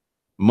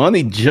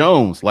 Money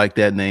Jones, like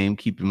that name.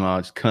 Keep your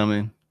mileage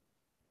coming.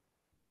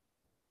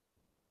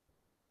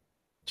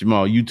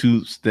 Jamal,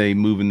 YouTube stay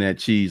moving that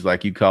cheese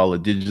like you call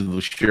it, digital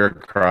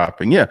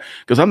sharecropping. Yeah,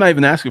 because I'm not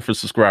even asking for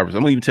subscribers.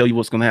 I'm gonna even tell you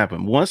what's gonna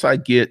happen. Once I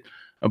get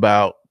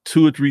about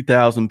 2 or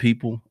 3,000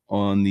 people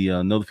on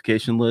the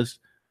notification list,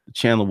 the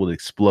channel will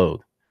explode,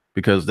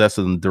 because that's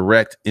a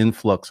direct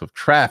influx of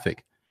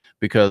traffic.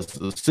 Because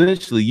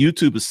essentially,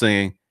 YouTube is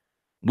saying,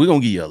 we're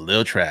gonna give you a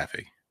little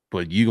traffic,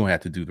 but you're gonna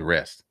have to do the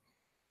rest.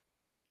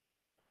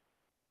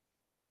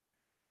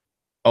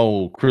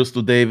 Oh,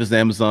 Crystal Davis,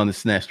 Amazon has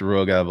snatched the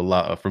rug out of a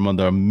lot from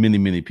under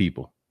many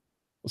people.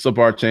 What's up,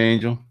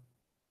 Archangel?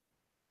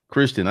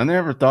 Christian, I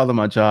never thought of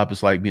my job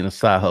as like being a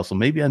side hustle.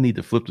 Maybe I need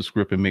to flip the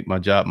script and make my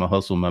job, my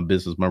hustle, my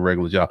business, my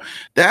regular job.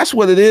 That's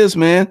what it is,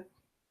 man.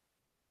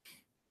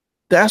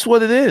 That's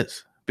what it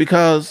is.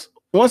 Because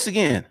once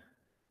again,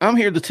 I'm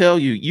here to tell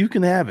you, you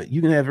can have it. You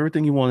can have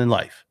everything you want in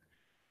life.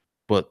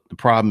 But the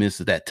problem is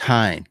that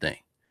time thing.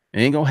 It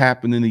ain't gonna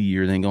happen in a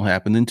year. It ain't gonna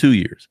happen in 2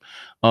 years.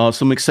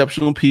 Some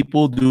exceptional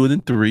people do it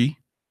in three.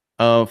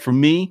 For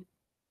me,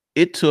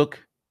 it took,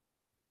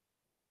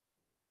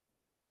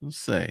 let's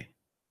say,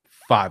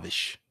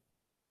 five-ish.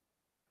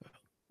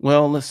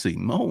 Well, let's see,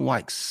 more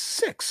like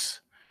six.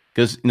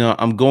 Because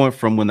I'm going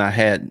from when I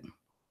had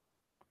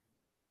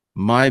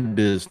my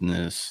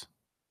business.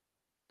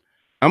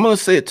 I'm gonna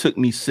say it took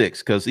me six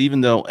because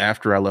even though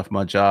after I left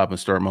my job and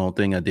started my own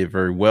thing, I did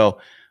very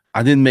well.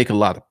 I didn't make a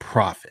lot of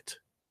profit.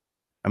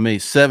 I made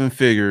seven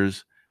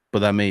figures,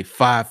 but I made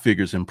five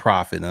figures in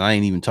profit. And I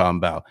ain't even talking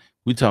about,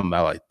 we talking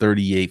about like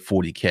 38,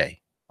 40K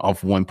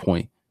off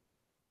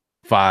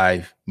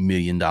 $1.5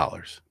 million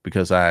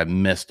because I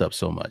messed up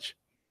so much.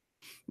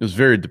 It was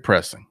very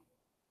depressing.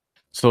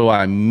 So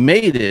I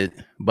made it,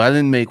 but I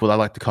didn't make what I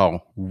like to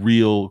call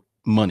real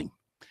money.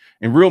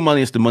 And real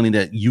money is the money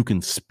that you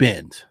can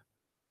spend.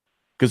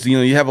 Because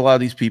you have a lot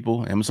of these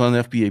people, Amazon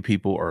FBA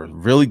people are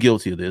really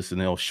guilty of this, and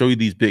they'll show you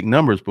these big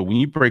numbers, but when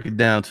you break it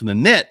down to the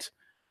net,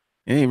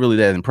 it ain't really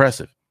that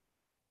impressive.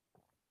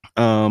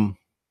 Once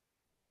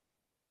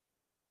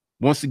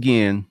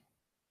again,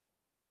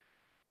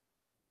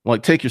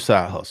 like take your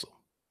side hustle.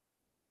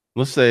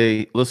 Let's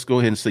go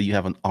ahead and say you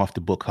have an off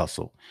the book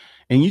hustle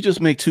and you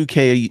just make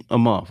 2K a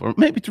month or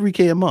maybe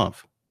 3K a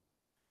month.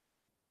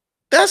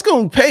 That's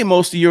going to pay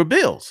most of your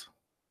bills.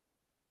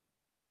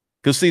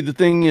 Because see, the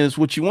thing is,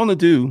 what you want to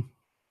do,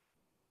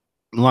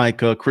 like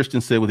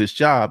Christian said with his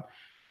job,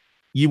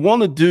 you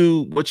want to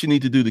do what you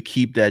need to do to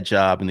keep that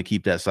job and to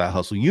keep that side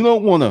hustle. You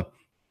don't want to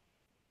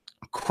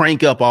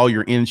crank up all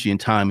your energy and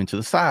time into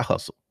the side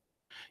hustle.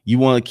 You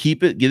want to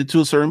keep it, get it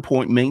to a certain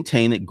point,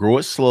 maintain it, grow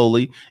it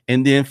slowly,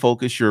 and then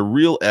focus your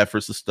real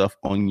efforts and stuff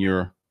on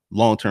your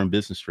long-term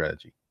business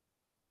strategy.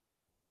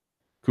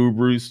 Cool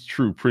Bruce,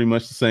 true. Pretty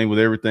much the same with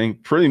everything.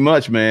 Pretty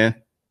much, man.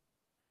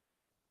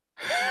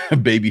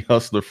 Baby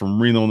hustler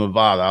from Reno,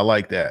 Nevada. I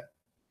like that.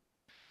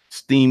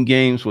 Steam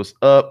Games was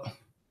up.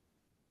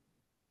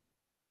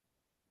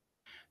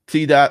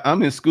 T Dot,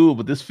 I'm in school,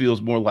 but this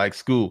feels more like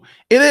school.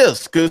 It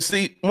is, because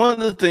see, one of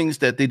the things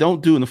that they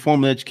don't do in the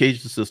formal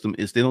education system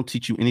is they don't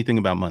teach you anything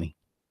about money.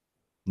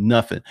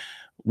 Nothing.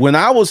 When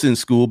I was in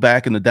school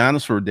back in the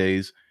dinosaur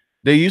days,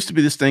 there used to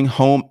be this thing,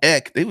 home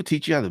ec. They would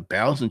teach you how to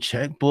balance a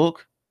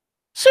checkbook.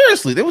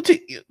 Seriously, they would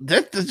teach you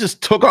that. They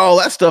just took all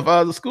that stuff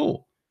out of the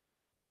school.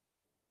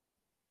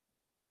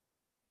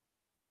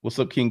 What's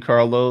up, King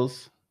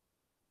Carlos?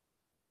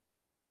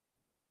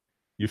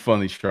 You're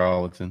funny,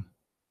 charlatan.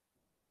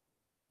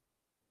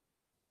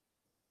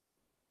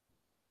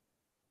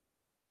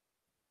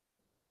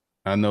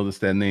 I noticed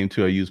that name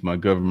too. I use my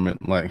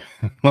government like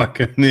like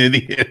an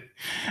idiot.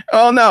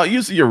 Oh no,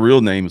 using your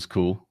real name is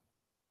cool.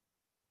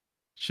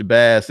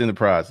 Shabazz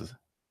Enterprises.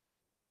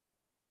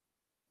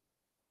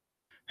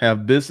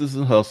 Have business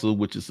and hustle,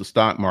 which is the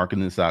stock market,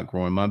 and it's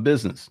outgrowing my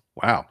business.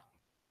 Wow.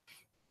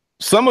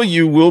 Some of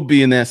you will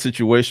be in that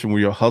situation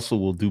where your hustle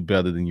will do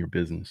better than your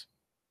business.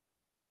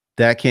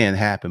 That can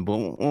happen. But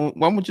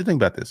why would you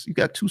think about this? You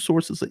got two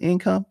sources of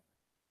income.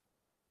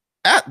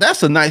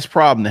 That's a nice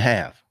problem to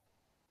have.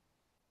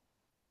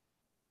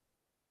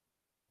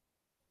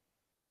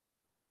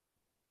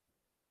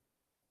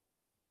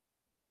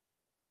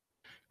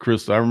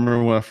 Chris, I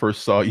remember when I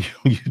first saw you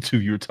on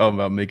YouTube, you were talking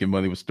about making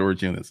money with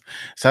storage units.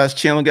 So how this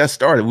channel got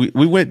started.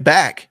 We went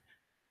back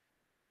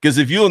because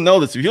if you'll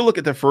notice, if you look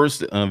at the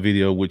first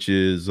video, which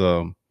is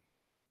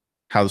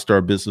how to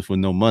start a business with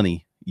no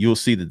money, you'll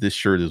see that this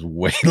shirt is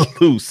way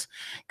loose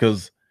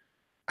because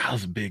I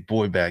was a big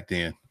boy back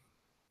then.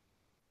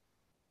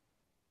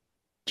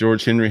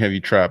 George Henry, have you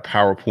tried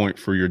PowerPoint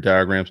for your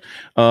diagrams?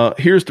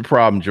 Here's the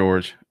problem,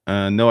 George.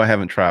 No, I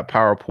haven't tried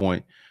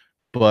PowerPoint,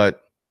 but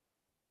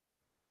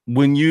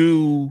when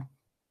you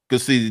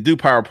because see to do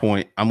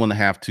PowerPoint, I'm gonna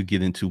have to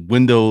get into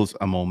Windows.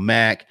 I'm on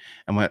Mac.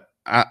 I'm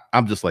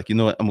just like, you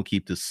know what? I'm gonna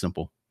keep this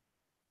simple.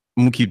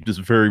 I'm gonna keep this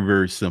very,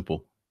 very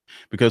simple.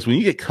 Because when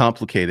you get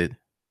complicated,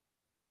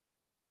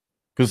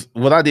 because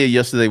what I did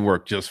yesterday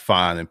worked just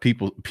fine, and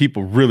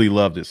people really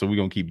loved it. So we're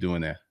gonna keep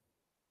doing that.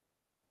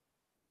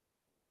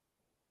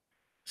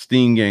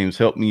 Steam Games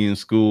helped me in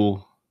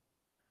school.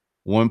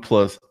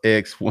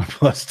 1+X,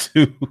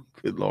 1+2.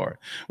 Good Lord.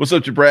 What's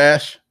up,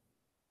 Jabrash?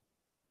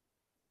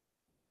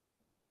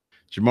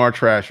 Jamar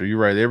Trasher, you're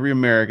right. Every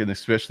American,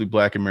 especially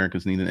Black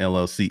Americans, need an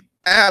LLC.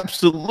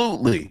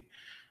 Absolutely.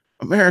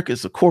 America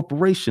is a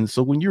corporation.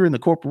 So when you're in the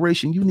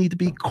corporation, you need to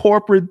be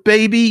corporate,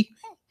 baby.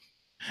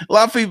 A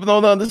lot of people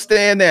don't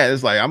understand that.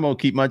 It's like, I'm going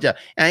to keep my job.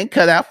 I ain't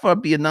cut out for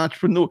being an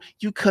entrepreneur.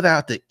 You cut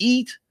out to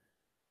eat.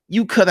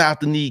 You cut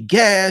out to need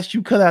gas.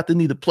 You cut out to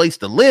need a place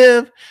to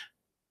live.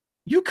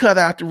 You cut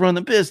out to run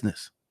a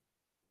business.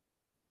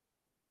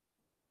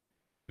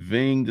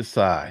 Ving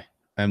Desai.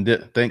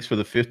 Thanks for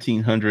the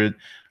 1,500.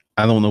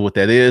 I don't know what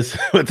that is,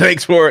 but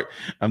thanks for it.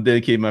 I'm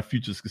dedicating my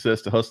future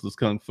success to Hustlers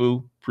Kung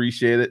Fu.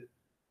 Appreciate it.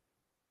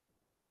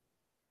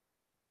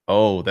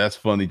 Oh, that's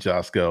funny,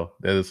 Josco.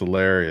 That is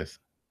hilarious.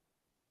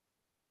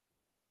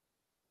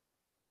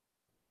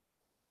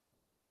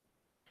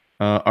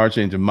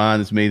 Archangel, mine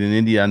is made in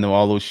India. I know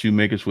all those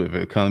shoemakers with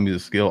economies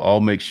of scale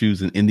all make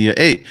shoes in India.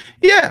 Hey,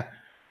 yeah,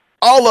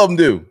 all of them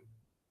do.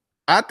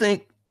 I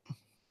think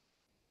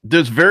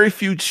there's very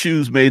few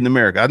shoes made in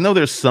America. I know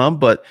there's some,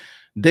 but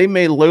they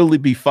may literally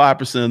be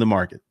 5% of the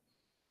market.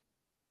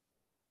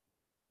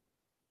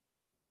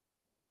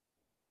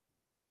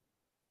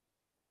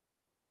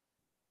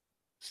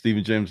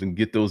 Stephen James, and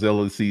get those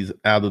LLCs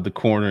out of the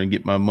corner and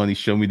get my money.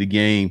 Show me the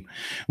game.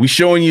 We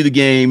showing you the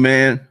game,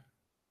 man.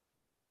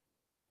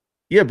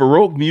 Yeah,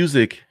 Baroque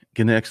music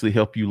can actually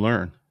help you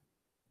learn.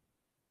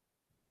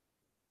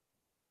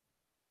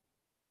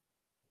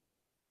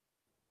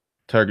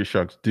 Tiger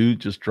Sharks, dude,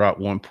 just dropped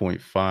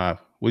 1.5.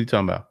 What are you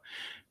talking about?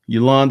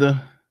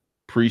 Yolanda,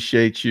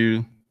 appreciate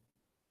you.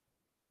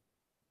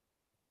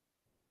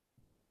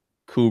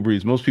 Cool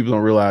Breeze. Most people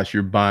don't realize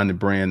you're buying the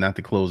brand, not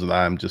the clothes of the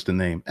item, just the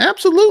name.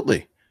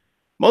 Absolutely.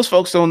 Most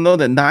folks don't know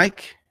that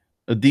Nike,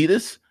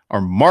 Adidas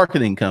are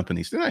marketing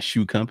companies. They're not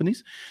shoe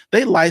companies.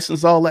 They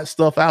license all that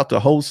stuff out to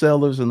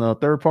wholesalers and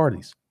third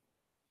parties.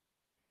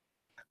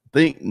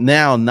 Think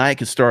now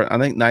Nike start. I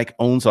think Nike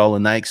owns all the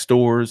Nike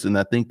stores, and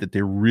I think that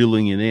they're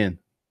reeling it in.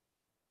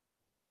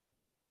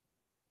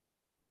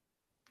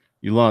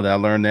 Yolanda, I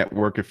learned that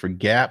working for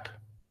Gap.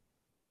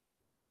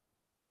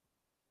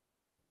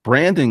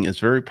 Branding is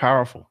very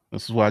powerful.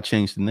 This is why I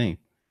changed the name.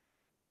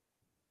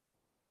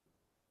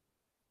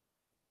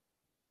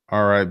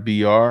 All right,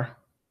 BR.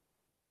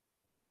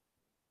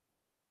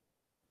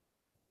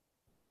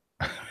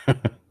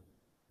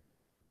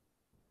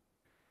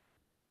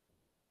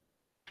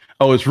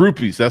 Oh, it's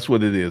rupees. That's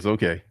what it is.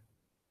 Okay.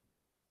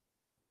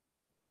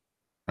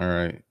 All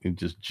right. It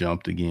just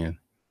jumped again.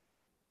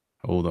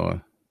 Hold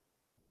on.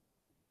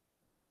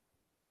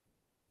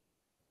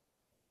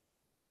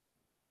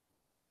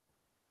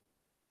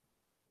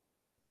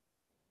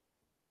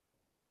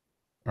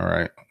 All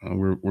right.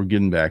 We're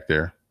getting back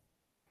there.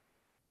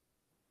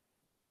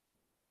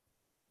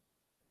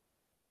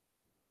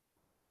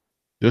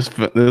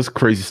 There's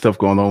crazy stuff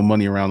going on,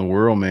 money around the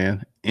world,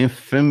 man.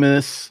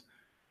 Infamous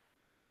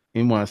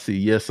NYC.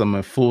 Yes, I'm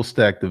a full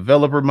stack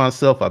developer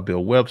myself. I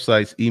build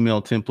websites,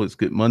 email templates,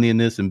 get money in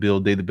this, and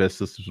build database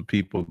systems for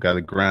people. Got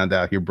to grind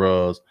out here,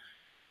 bros.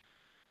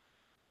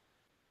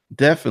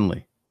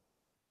 Definitely.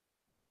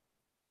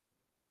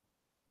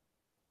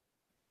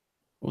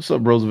 What's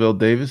up, Roosevelt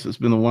Davis? It's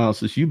been a while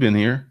since you've been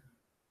here.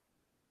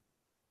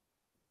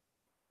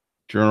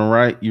 Journal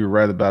Right, you're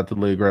right about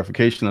delayed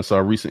gratification. I saw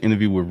a recent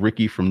interview with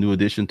Ricky from New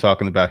Edition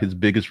talking about his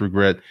biggest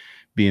regret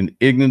being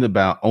ignorant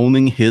about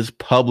owning his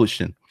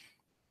publishing.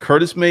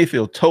 Curtis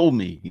Mayfield told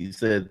me, he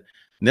said,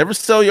 never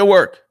sell your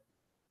work,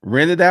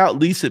 rent it out,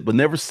 lease it, but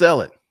never sell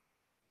it.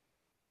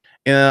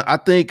 And I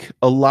think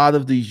a lot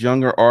of these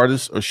younger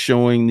artists are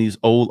showing these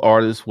old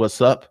artists what's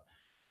up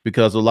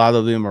because a lot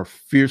of them are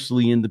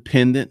fiercely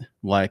independent.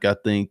 Like I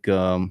think,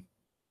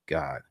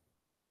 God,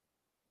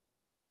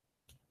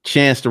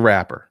 Chance the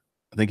Rapper.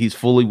 I think he's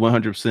fully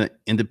 100%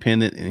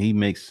 independent and he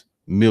makes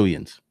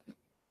millions.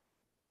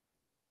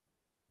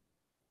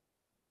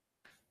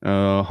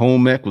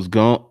 Home ec was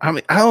gone. I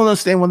mean, I don't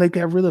understand why they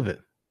got rid of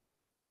it.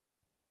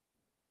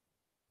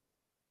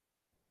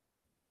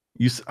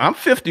 I'm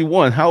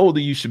 51. How old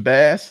are you,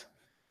 Shabazz?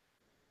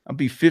 I'll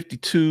be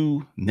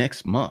 52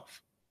 next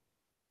month.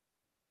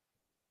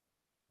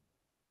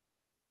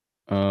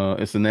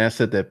 It's an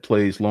asset that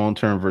plays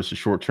long-term versus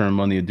short-term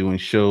money of doing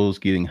shows,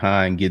 getting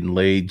high and getting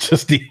laid,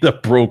 just to end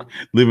up broke,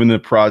 living in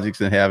projects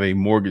and have a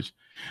mortgage,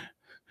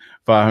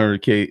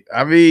 500K.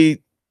 I mean,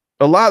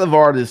 a lot of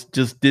artists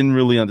just didn't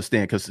really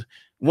understand because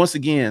once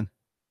again,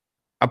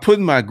 I put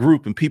in my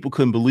group and people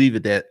couldn't believe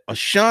it that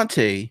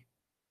Ashanti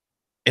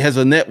has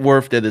a net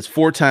worth that is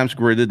 4 times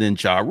greater than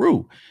Ja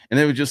Rule. And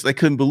they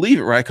couldn't believe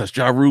it, right? Because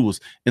Ja Rule was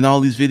in all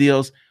these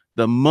videos.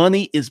 The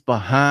money is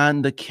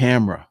behind the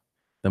camera.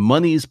 The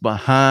money is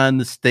behind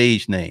the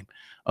stage name.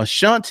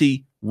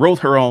 Ashanti wrote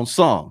her own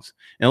songs.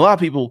 And a lot of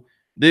people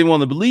didn't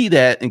want to believe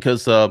that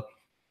because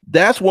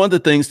that's one of the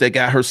things that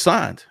got her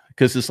signed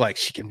because it's like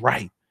she can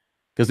write.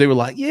 Because they were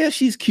like, yeah,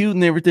 she's cute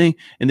and everything.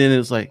 And then it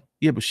was like,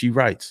 yeah, but she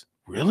writes.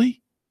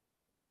 Really?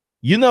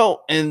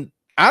 And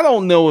I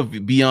don't know if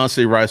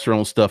Beyonce writes her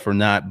own stuff or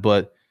not,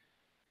 but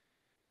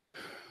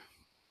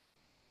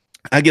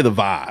I get a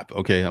vibe.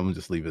 Okay, I'm gonna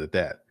just leave it at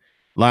that.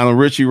 Lionel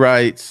Richie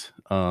writes,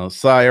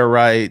 Sire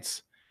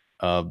writes.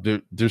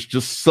 There's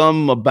just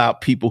some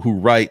about people who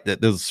write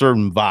that there's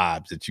certain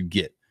vibes that you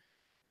get.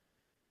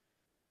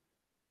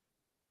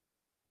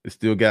 It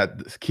still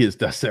got kids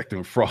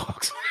dissecting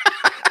frogs.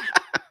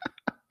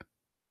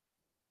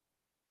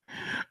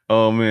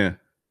 Oh man.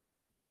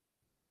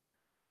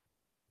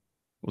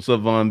 What's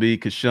up, Von B?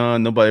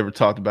 Kashawn, nobody ever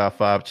talked about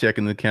 5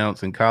 checking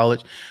accounts in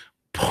college.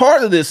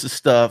 Part of this is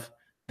stuff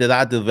that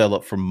I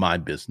developed from my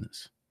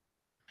business.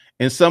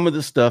 And some of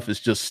the stuff is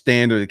just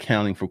standard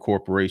accounting for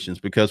corporations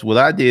because what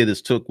I did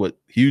is took what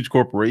huge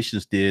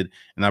corporations did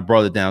and I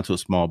brought it down to a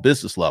small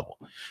business level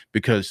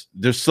because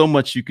there's so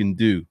much you can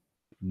do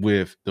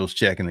with those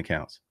checking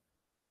accounts.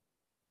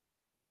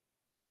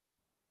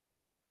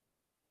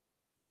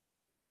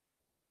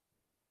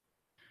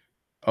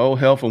 Oh,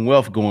 health and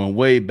wealth going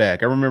way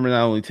back. I remember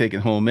not only taking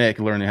home ec,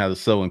 learning how to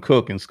sew and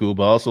cook in school,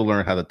 but I also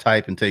learned how to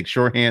type and take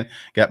shorthand.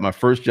 Got my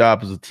first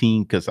job as a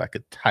teen because I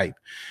could type.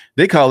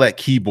 They call that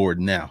keyboard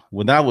now.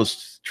 When I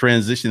was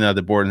transitioning out of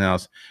the boarding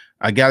house,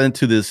 I got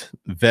into this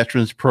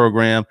veterans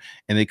program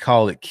and they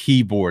call it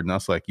keyboard. And I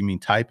was like, you mean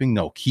typing?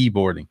 No,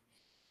 keyboarding.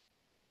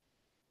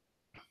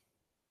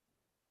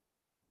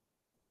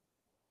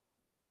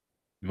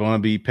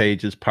 Vaughn B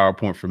pages,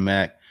 PowerPoint for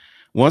Mac.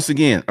 Once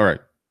again, all right,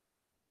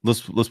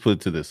 let's put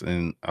it to this,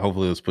 and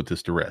hopefully let's put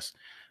this to rest.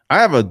 I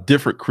have a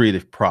different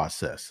creative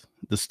process.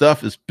 The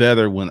stuff is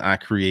better when I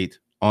create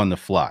on the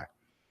fly.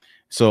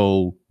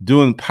 So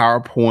doing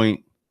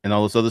PowerPoint and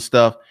all this other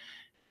stuff,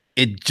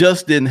 it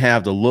just didn't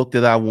have the look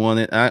that I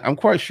wanted. I'm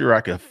quite sure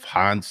I could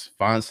find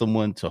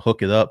someone to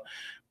hook it up,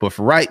 but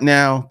for right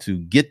now, to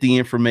get the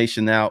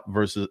information out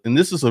versus, and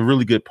this is a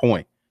really good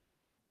point.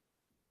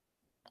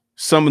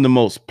 Some of the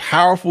most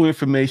powerful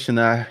information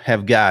I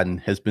have gotten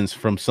has been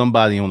from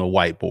somebody on a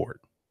whiteboard.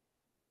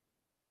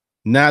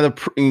 Now,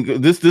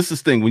 this is the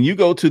thing. When you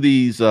go to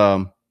these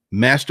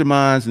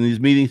masterminds and these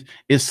meetings,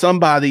 it's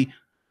somebody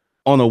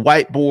on a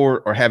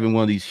whiteboard or having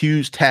one of these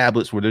huge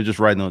tablets where they're just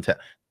writing on the tab.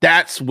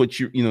 That's what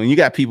you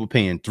got people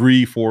paying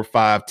 3, 4,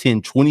 5,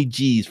 10, 20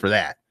 G's for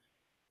that.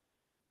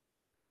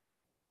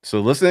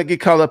 So let's not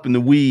get caught up in the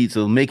weeds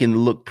of making it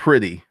look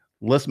pretty.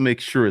 Let's make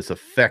sure it's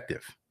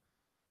effective.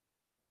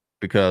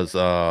 Because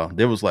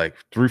there was like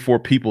 3, 4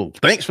 people.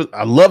 Thanks for,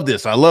 I love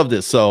this. I love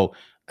this. So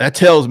that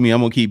tells me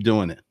I'm gonna keep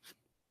doing it.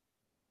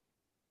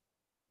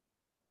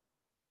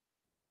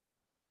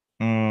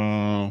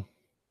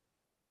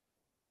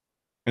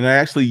 And I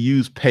actually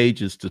used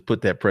Pages to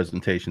put that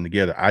presentation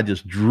together. I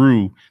just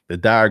drew the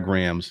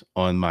diagrams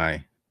on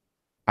my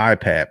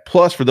iPad.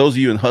 Plus, for those of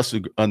you in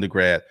Hustle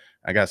undergrad,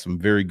 I got some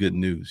very good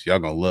news. Y'all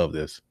gonna love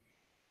this.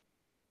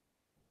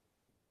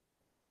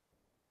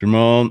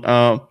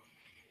 Jamon,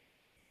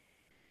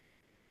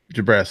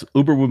 Jabras,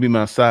 Uber will be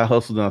my side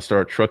hustle. Then I'll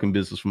start trucking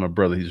business for my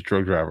brother. He's a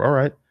truck driver. All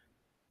right.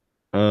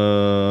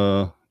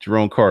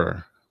 Jerome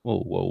Carter. Whoa,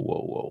 whoa,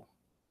 whoa, whoa.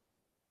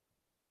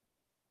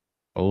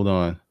 Hold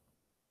on.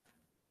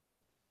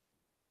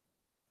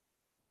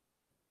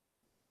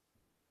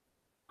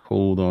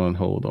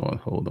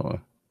 Hold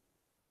on.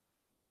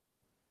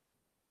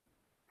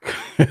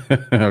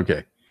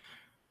 Okay.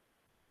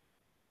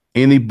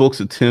 Any books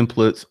or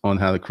templates on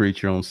how to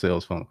create your own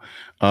sales funnel?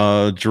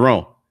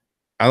 Jerome,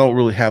 I don't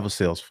really have a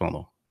sales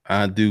funnel.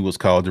 I do what's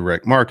called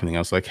direct marketing. I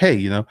was like,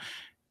 hey,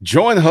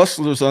 join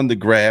Hustlers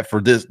Undergrad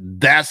for this.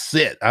 That's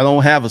it. I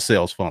don't have a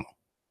sales funnel.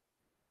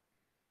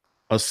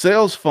 A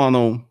sales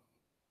funnel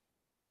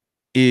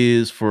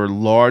is for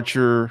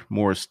larger,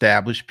 more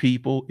established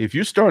people. If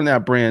you're starting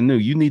out brand new,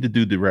 you need to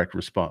do direct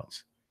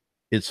response.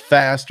 It's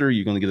faster.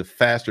 You're going to get a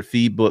faster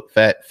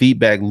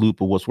feedback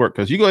loop of what's worked.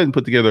 Because you go ahead and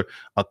put together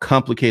a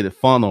complicated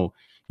funnel,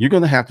 you're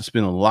going to have to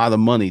spend a lot of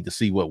money to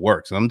see what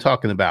works. And I'm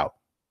talking about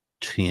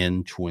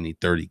 10, 20,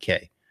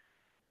 30K.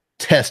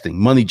 Testing,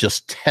 money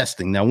just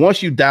testing. Now,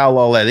 once you dial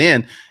all that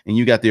in and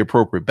you got the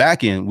appropriate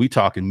back end, we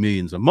talking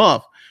millions a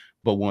month.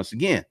 But once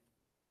again,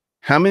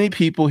 how many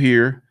people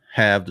here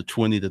have the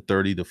 20 to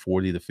 30 to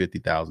 40 to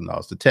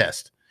 $50,000 to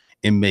test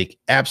and make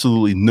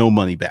absolutely no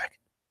money back?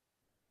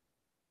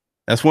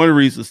 That's one of the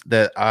reasons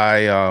that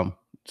I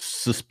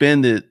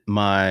suspended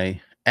my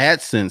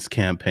AdSense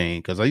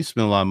campaign, because I used to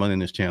spend a lot of money on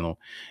this channel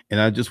and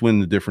I just went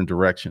in a different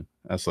direction.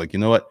 I was like, you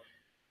know what?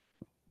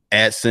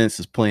 AdSense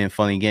is playing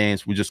funny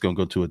games. We're just going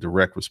to go to a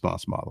direct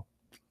response model.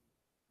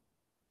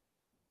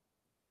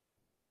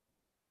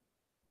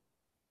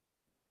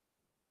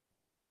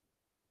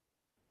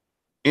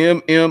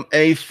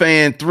 MMA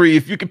fan 3.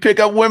 If you can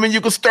pick up women,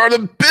 you can start a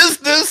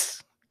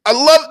business. I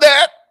love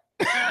that.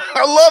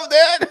 I love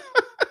that.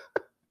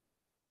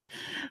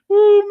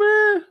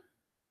 Oh, man.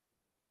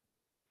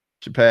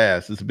 Should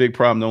pass. It's a big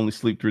problem to only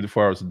sleep 3 to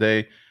 4 hours a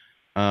day.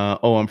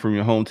 I'm from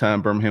your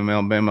hometown, Birmingham,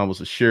 Alabama. I was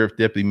a sheriff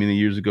deputy many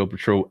years ago,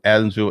 patrolled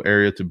Adamsville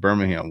area to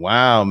Birmingham.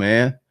 Wow,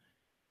 man.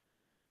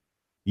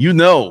 You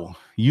know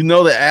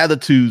the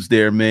attitudes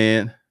there,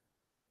 man.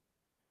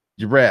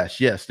 Jarash,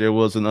 yes, there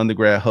was an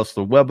undergrad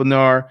hustler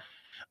webinar.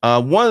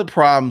 One of the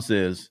problems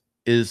is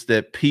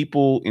that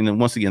people, and then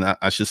once again,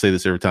 I should say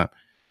this every time,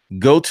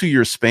 go to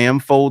your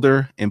spam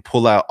folder and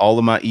pull out all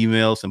of my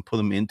emails and put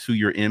them into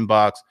your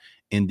inbox,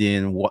 and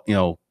then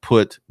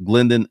put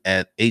Glendon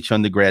at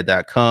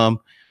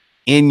hundergrad.com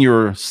in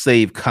your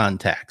saved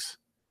contacts.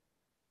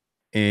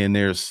 And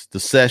there's the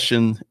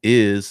session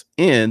is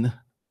in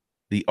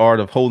the art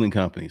of holding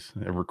companies.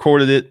 I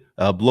recorded it,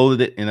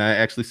 uploaded it, and I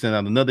actually sent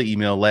out another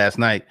email last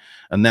night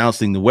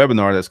announcing the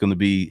webinar that's going to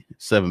be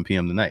 7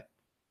 p.m. tonight.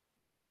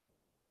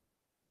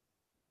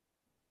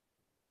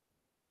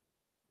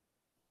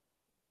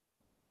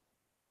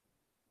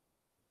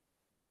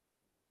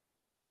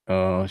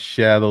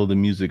 Shadow the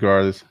music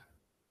artist.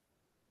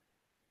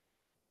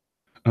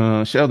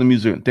 Shadow the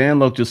music. Dan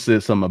Love just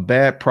said something. A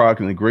bad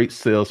product and a great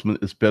salesman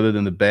is better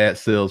than a bad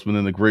salesman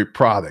and a great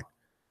product.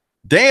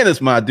 Dan is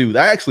my dude.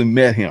 I actually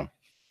met him.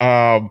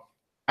 I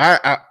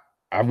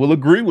will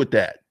agree with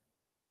that.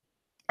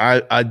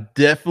 I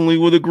definitely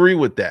would agree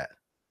with that.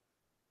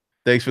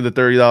 Thanks for the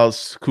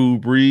 $30, Cool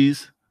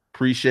Breeze.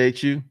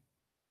 Appreciate you.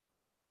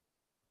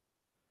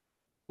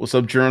 What's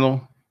up,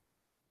 Journal?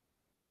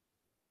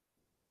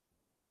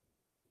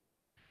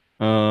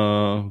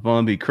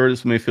 Von B.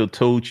 Curtis Mayfield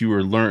told you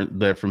or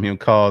learned that from him,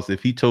 cause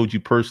if he told you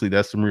personally,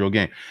 that's some real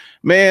game.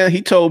 Man,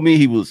 he told me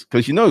he was,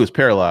 because he was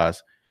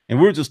paralyzed. And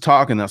we were just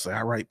talking. I was like,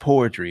 I write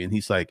poetry. And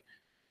he's like,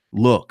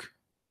 look,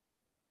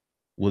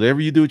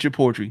 whatever you do with your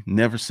poetry,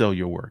 never sell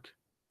your work.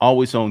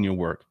 Always own your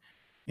work.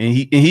 And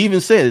he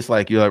even said, it's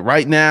like, you're like,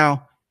 right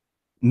now,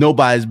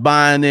 nobody's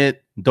buying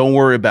it. Don't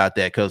worry about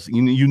that, because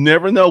you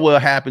never know what'll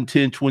happen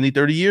 10, 20,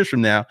 30 years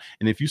from now.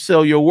 And if you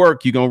sell your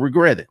work, you're going to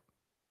regret it.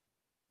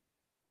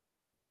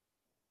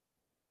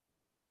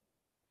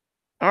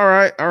 All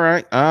right, all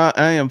right.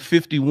 I am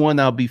 51.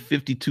 I'll be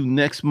 52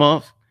 next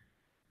month.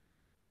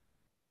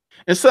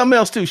 And something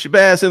else too.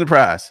 Shabazz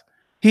Enterprise.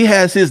 He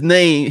has his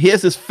name. He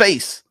has his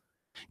face.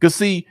 Because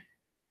see,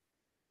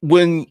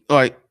 when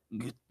like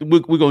we're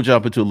gonna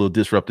jump into a little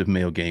disruptive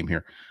male game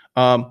here.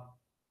 Um,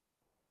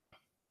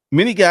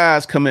 Many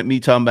guys come at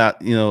me talking about,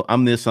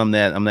 I'm this, I'm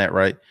that, I'm that,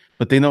 right?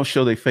 But they don't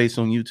show their face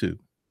on YouTube.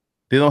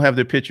 They don't have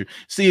their picture.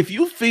 See, if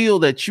you feel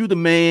that you the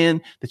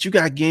man, that you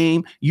got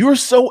game, you're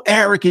so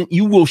arrogant,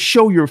 you will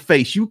show your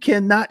face. You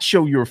cannot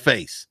show your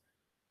face.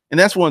 And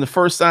that's one of the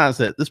first signs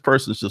that this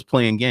person's just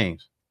playing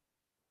games.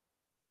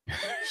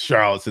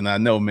 Charlatan, I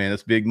know, man,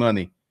 it's big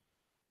money.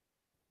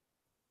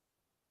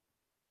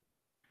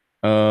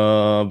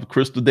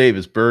 Crystal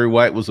Davis, Barry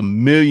White was a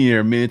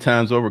millionaire many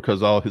times over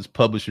because of all his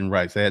publishing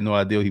rights. I had no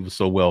idea he was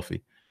so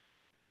wealthy.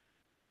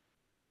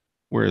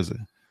 Where is it?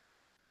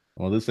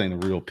 Well, this ain't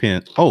a real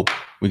pen. Oh,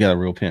 we got a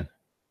real pen.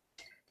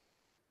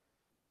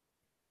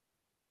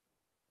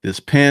 This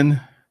pen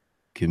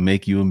can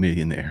make you a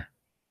millionaire.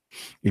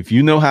 If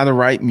you know how to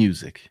write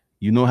music,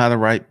 you know how to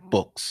write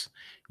books,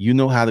 you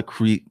know how to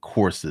create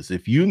courses.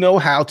 If you know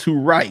how to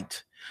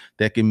write,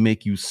 that can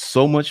make you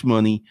so much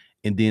money,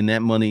 and then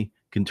that money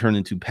can turn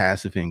into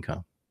passive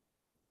income.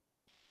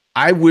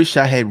 I wish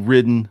I had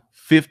written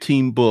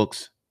 15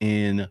 books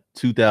in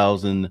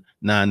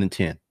 2009 and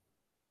 10.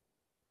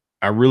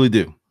 I really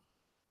do.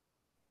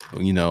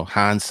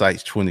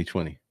 Hindsight's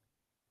 2020.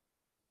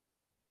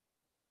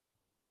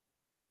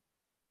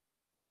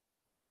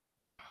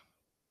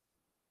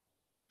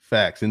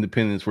 Facts.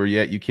 Independence where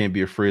yet you can't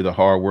be afraid of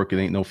hard work. It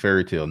ain't no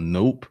fairy tale.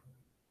 Nope.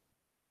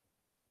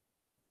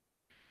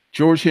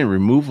 George Henry,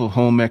 removal of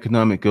home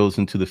economic goes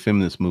into the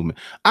feminist movement.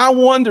 I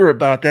wonder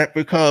about that,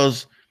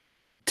 because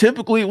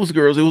typically it was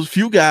girls, it was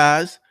few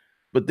guys,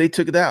 but they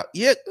took it out.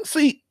 Yet,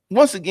 see,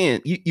 once again,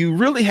 you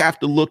really have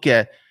to look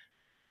at,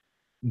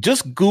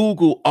 just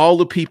Google all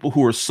the people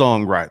who are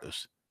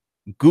songwriters.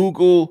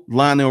 Google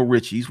Lionel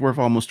Richie, he's worth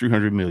almost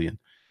 300 million.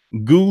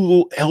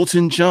 Google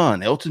Elton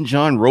John. Elton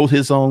John wrote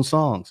his own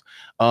songs.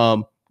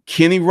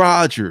 Kenny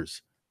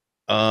Rogers.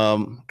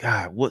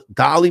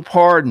 Dolly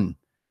Parton.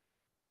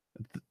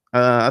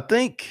 I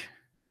think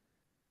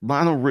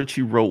Lionel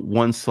Richie wrote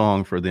one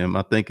song for them,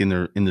 I think in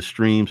the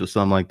streams or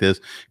something like this,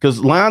 because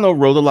Lionel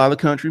wrote a lot of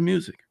country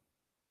music.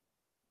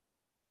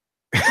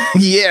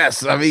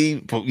 Yes, I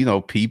mean,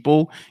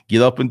 people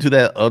get up into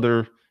that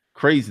other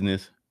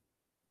craziness.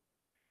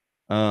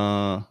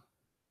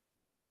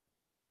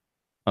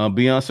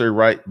 Beyonce,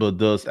 right, but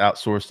does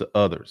outsource to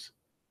others.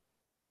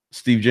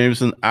 Steve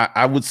Jameson,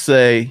 I would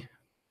say,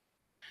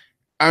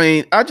 I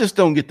mean, I just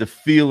don't get the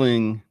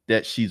feeling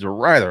that she's a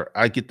writer.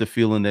 I get the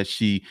feeling that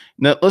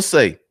now let's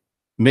say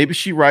maybe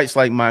she writes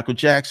like Michael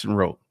Jackson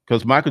wrote,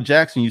 because Michael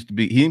Jackson used to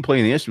be, he didn't play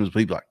any instruments, but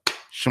he'd be like,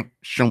 shoom,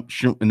 shoom,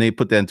 shoom, and they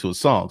put that into a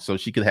song. So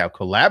she could have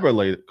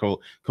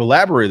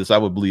collaborators. I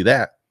would believe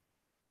that.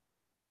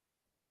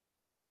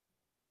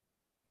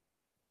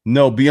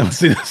 No,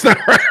 Beyonce, that's not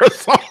her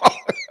song.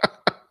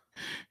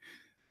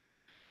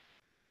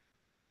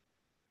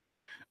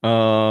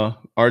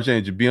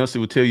 Archangel, Beyonce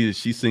will tell you that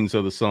she sings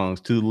other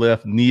songs. To the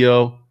left,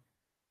 Neo.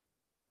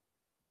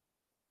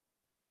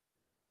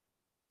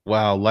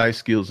 Wow, life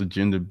skills are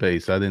gender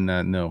based. I did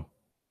not know.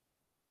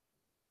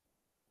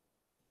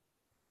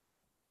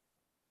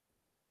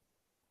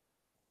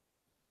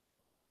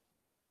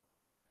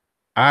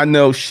 I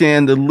know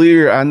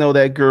Chandelier. I know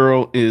that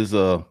girl is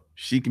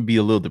she can be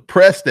a little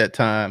depressed at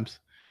times.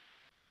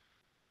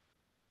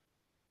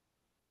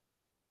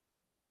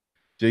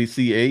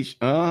 JCH,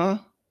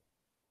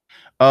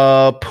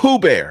 Pooh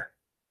Bear.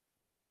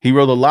 He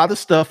wrote a lot of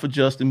stuff for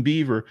Justin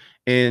Bieber,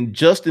 and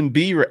Justin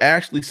Bieber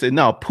actually said,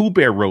 "No, Pooh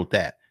Bear wrote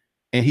that,"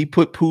 and he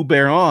put Pooh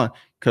Bear on,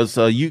 because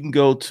you can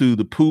go to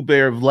the Pooh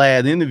Bear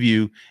Vlad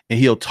interview, and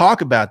he'll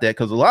talk about that,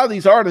 because a lot of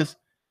these artists,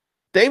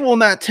 they will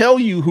not tell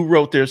you who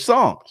wrote their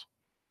songs.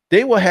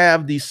 They will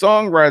have the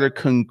songwriter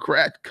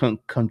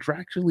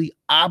contractually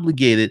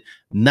obligated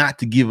not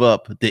to give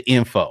up the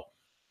info.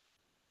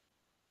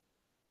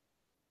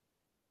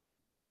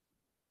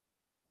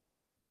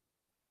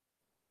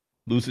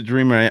 Lucid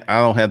Dreamer, I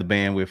don't have the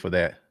bandwidth for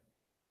that.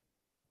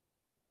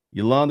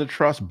 Yolanda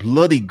Trust,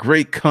 bloody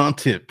great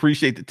content.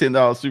 Appreciate the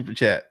 $10 super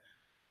chat.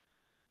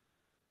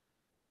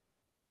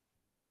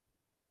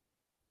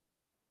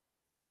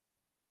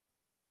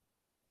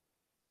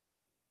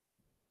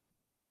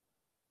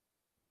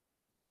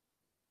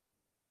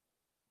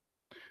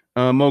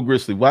 Mo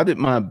Grizzly, why did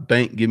my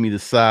bank give me the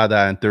side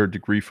eye and third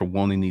degree for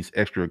wanting these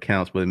extra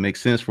accounts? But it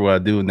makes sense for what I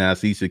do, and now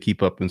it's easy to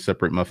keep up and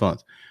separate my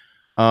funds.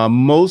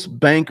 Most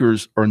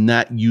bankers are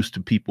not used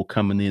to people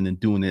coming in and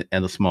doing it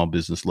at a small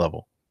business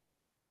level.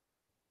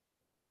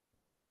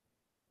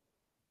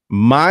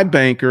 My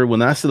banker,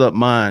 when I set up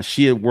mine,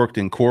 she had worked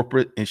in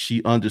corporate and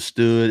she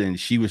understood, and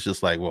she was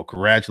just like, well,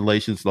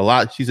 congratulations. A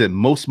lot. She said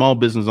most small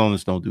business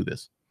owners don't do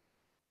this.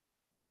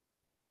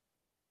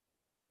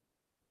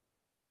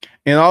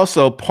 And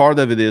also part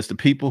of it is the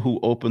people who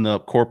open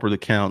up corporate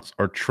accounts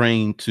are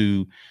trained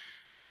to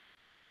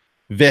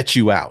vet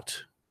you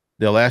out.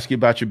 They'll ask you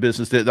about your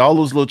business. That all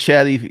those little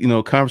chatty,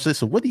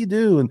 conversations. What do you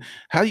do and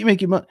how do you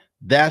make your money?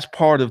 That's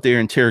part of their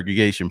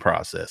interrogation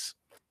process.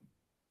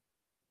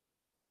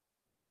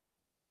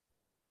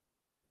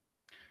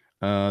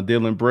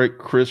 Dylan Break,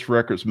 Chris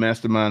Records,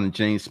 Mastermind, and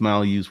James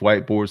Smiley use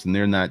whiteboards, and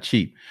they're not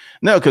cheap.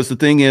 No, because the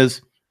thing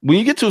is, when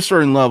you get to a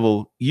certain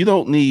level, you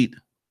don't need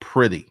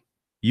pretty.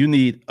 You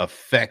need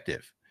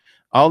effective.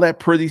 All that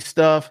pretty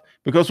stuff.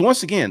 Because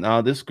once again,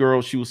 this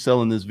girl, she was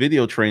selling this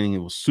video training. It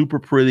was super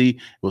pretty. It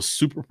was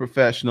super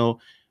professional,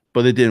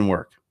 but it didn't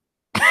work.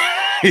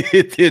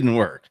 It didn't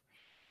work.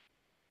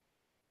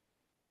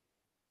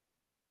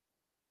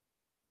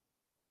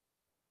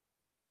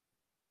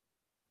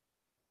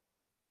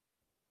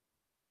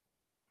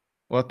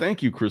 Well,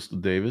 thank you, Crystal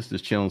Davis.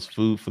 This channel is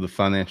food for the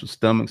financial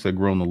stomachs. I've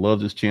grown to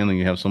love this channel.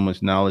 You have so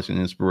much knowledge and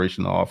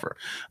inspiration to offer.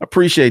 I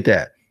appreciate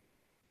that.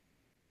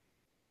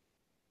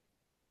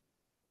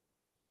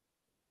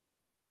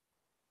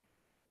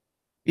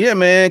 Yeah,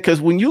 man,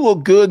 because when you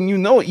look good and you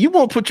know it, you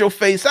won't put your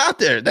face out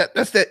there.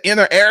 That's that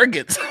inner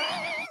arrogance.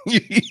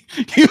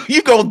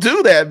 You gonna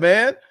do that,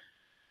 man.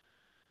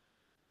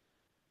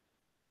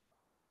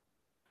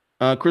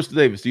 Crystal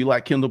Davis, do you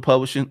like Kindle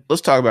publishing?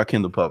 Let's talk about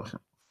Kindle publishing.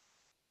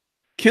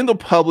 Kindle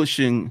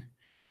publishing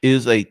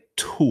is a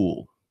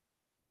tool.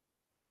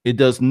 It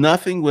does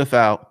nothing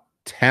without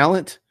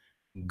talent,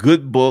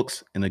 good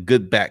books, and a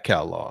good back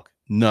catalog.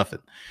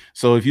 Nothing.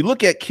 So if you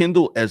look at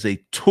Kindle as a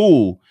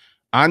tool,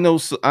 I know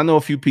a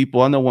few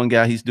people. I know one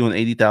guy. He's doing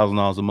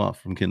 $80,000 a month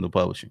from Kindle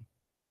publishing.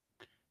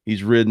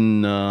 He's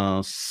written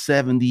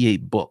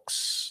 78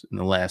 books in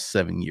the last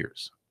 7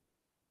 years.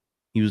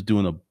 He was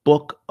doing a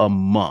book a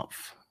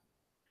month.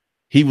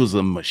 He was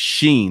a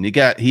machine.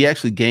 He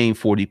actually gained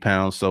 40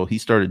 pounds. So he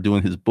started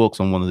doing his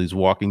books on one of these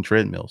walking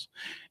treadmills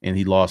and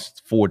he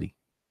lost 40.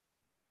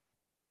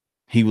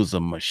 He was a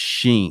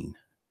machine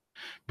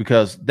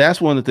because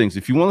that's one of the things.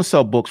 If you want to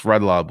sell books,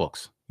 write a lot of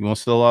books. You want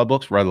to sell a lot of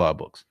books, write a lot of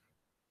books.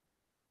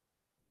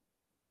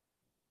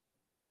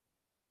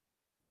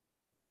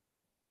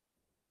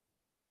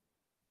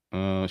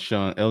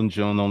 Sean, Elton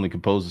John only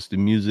composes the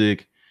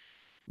music.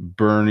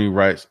 Bernie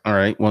writes. All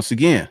right. Once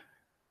again,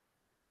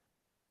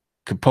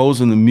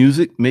 composing the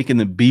music, making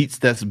the beats,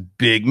 that's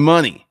big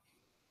money.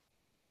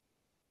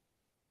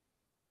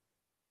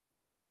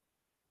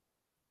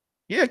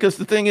 Yeah, because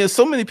the thing is,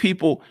 so many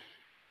people,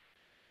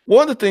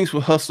 one of the things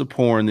with hustler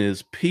porn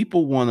is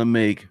people want to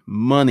make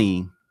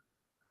money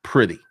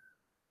pretty.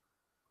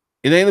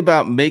 It ain't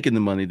about making the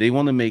money. They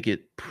want to make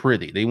it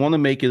pretty. They want to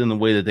make it in a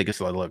way that they can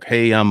say, look,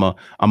 hey, I'm a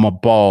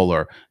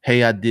baller.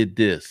 Hey, I did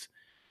this.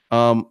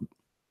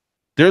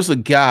 There's a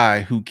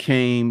guy who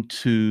came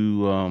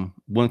to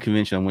one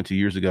convention I went to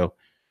years ago.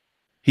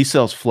 He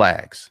sells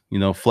flags,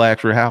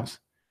 flags for your house.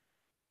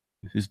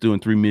 He's doing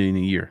 3 million a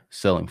year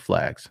selling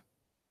flags.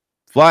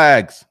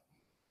 Flags.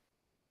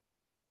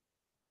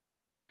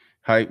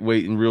 Height,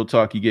 weight, and real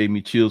talk. You gave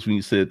me chills when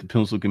you said the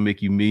pencil can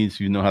make you mean,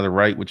 so you know how to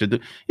write, which I do.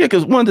 Yeah,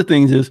 because one of the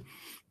things is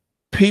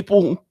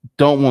people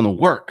don't want to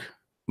work.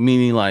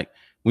 Meaning, like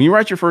when you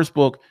write your first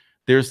book,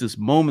 there's this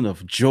moment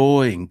of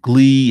joy and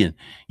glee, and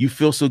you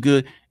feel so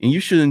good, and you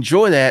should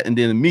enjoy that, and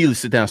then immediately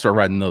sit down and start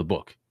writing another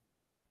book.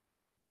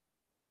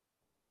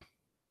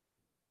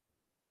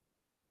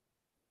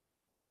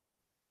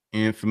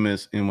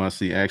 Infamous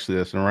NYC. Actually,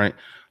 that's all right.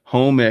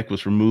 Home Ec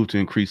was removed to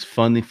increase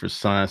funding for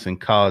science in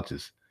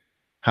colleges.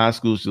 High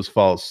schools just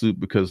followed suit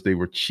because they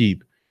were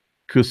cheap.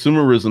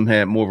 Consumerism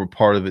had more of a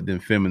part of it than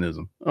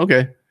feminism.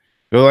 Okay.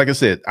 Well, like I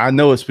said, I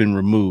know it's been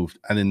removed.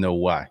 I didn't know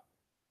why.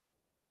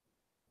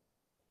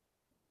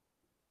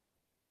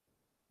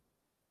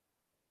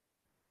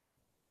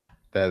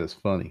 That is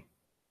funny.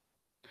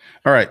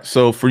 All right.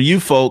 So for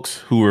you folks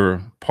who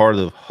are part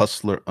of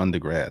Hustler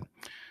Undergrad,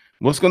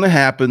 what's going to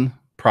happen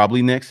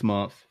probably next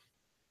month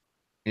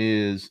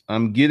is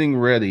I'm getting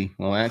ready.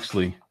 Well,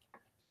 actually,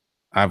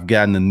 I've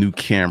gotten a new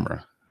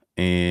camera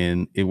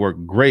and it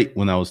worked great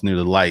when I was near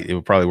the light. It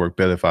would probably work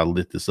better if I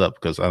lit this up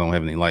because I don't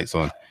have any lights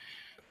on.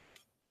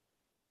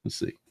 Let's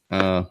see.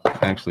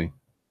 Actually,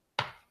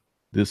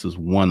 this is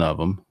one of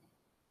them.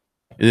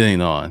 It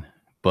ain't on,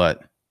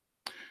 but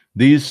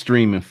these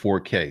stream in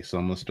 4K. So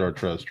I'm going to start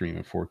trying to stream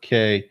in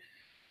 4K,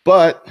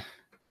 but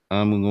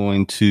I'm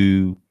going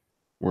to,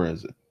 where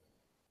is it?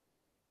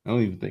 I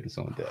don't even think it's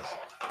on the desk.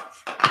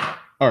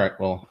 All right.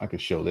 Well, I can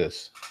show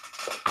this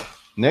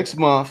next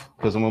month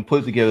because I'm going to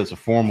put it together as a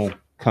formal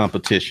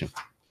competition.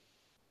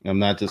 I'm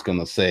not just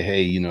gonna say,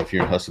 hey, if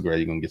you're in hustle grad,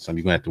 you're gonna get something.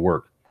 You're gonna have to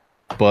work.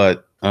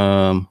 But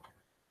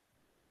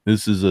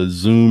this is a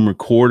Zoom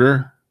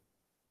recorder.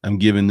 I'm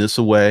giving this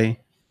away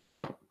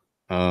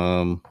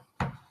um,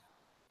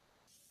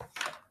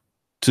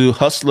 to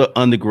hustler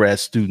undergrad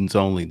students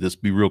only.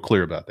 Just be real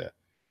clear about that.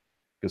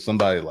 Because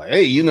somebody like,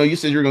 hey, you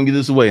said you're gonna give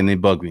this away, and they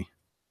bug me.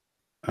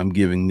 I'm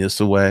giving this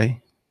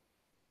away.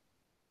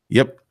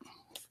 Yep.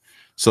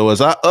 So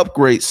as I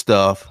upgrade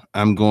stuff,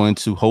 I'm going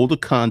to hold a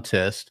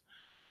contest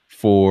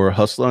for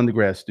hustler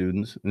undergrad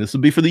students, and this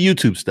will be for the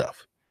YouTube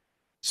stuff.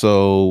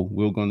 So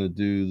we're going to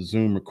do the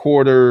Zoom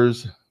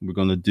recorders. We're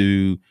going to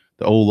do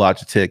the old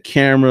Logitech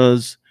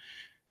cameras.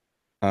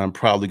 I'm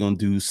probably going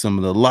to do some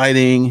of the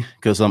lighting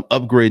because I'm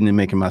upgrading and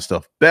making my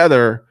stuff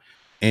better.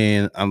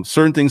 And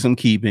certain things I'm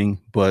keeping,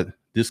 but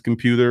this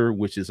computer,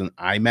 which is an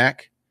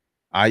iMac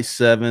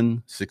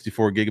i7,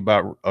 64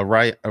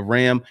 gigabyte of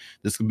RAM,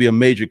 this could be a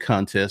major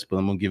contest, but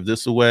I'm going to give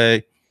this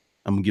away.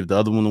 I'm going to give the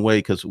other one away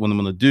because what I'm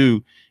going to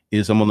do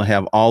is I'm going to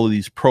have all of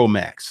these Pro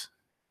Max,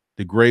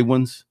 the gray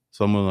ones.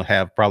 So I'm going to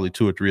have probably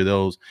 2 or 3 of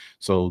those.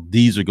 So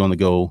these are going to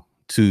go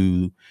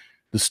to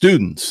the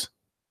students.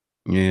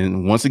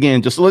 And once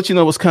again, just to let you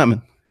know what's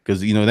coming,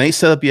 because it ain't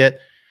set up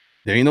yet.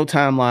 There ain't no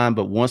timeline,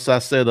 but once I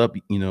set up,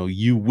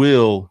 you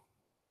will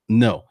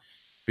know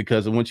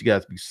because I want you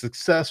guys to be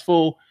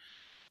successful.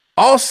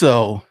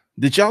 Also,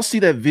 did y'all see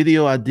that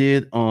video I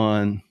did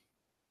on,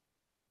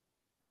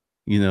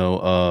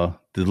 the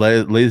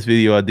latest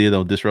video I did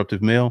on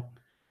disruptive mail?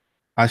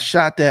 I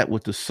shot that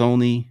with the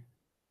Sony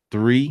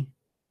 3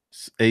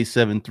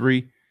 A7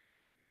 III,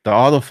 the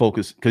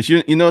autofocus, because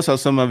you notice how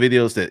some of my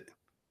videos that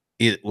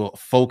it will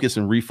focus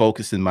and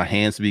refocus and my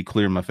hands to be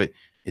clear in my face.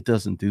 It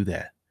doesn't do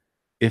that.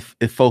 It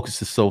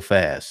focuses so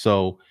fast.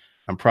 So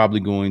I'm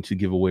probably going to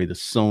give away the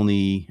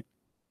Sony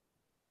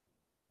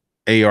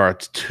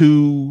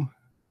AR2.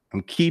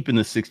 I'm keeping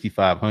the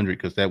 6500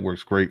 because that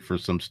works great for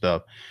some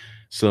stuff.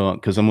 So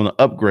because I'm going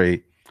to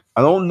upgrade.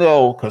 I don't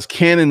know because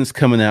Canon is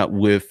coming out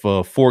with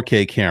a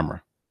 4K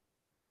camera,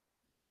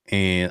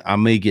 and I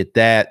may get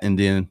that, and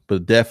then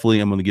but definitely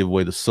I'm going to give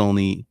away the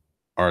Sony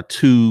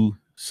R2.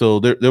 So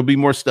there'll be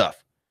more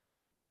stuff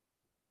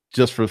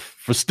just for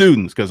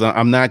students because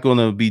I'm not going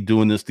to be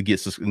doing this to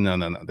get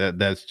no.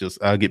 That's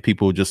just I'll get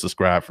people who just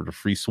subscribe for the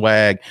free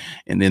swag,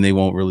 and then they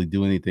won't really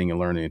do anything and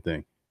learn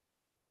anything.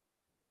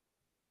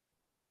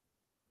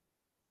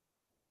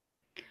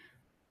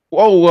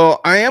 Oh well,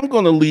 I am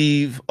going to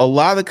leave a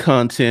lot of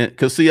content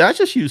because see, I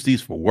just use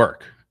these for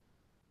work.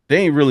 They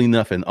ain't really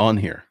nothing on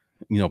here,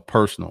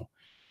 personal,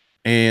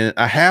 and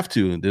I have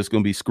to. There's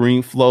going to be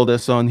screen flow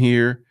that's on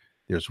here.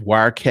 There's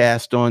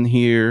Wirecast on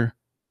here,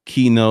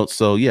 Keynote.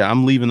 So yeah,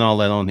 I'm leaving all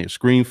that on here.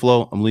 Screen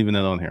flow, I'm leaving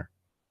that on here.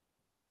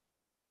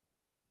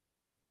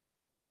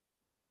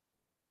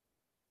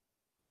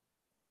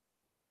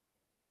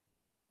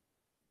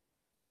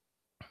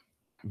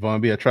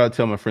 Von B, I try to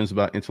tell my friends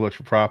about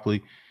intellectual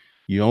property.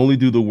 You only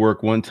do the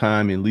work one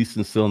time, and least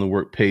and selling the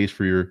work pays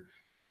for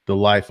the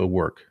life of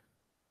work.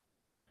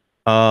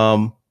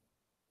 Um,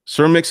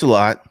 Sir Mix a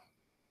Lot.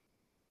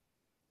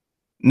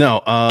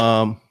 No,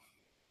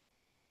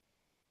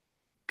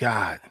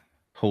 God,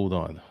 hold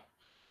on.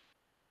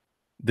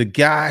 The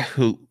guy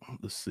who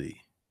let's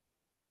see.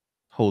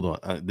 Hold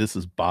on. This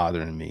is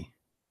bothering me.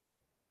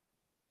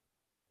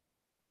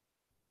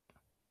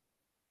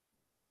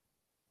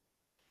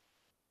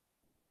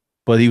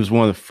 But he was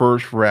one of the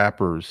first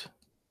rappers.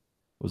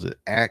 Was it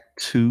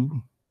Act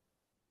Two?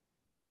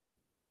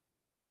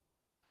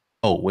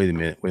 Oh, wait a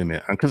minute. Wait a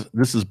minute. Because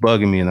this is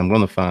bugging me and I'm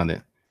going to find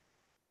it.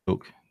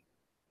 Milk.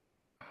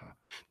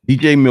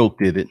 DJ Milk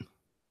did it.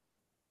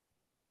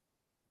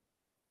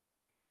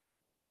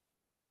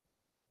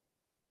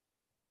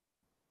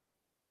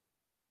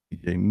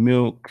 DJ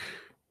Milk.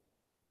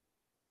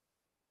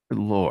 Good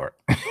Lord.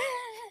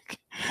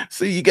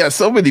 See, you got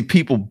so many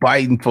people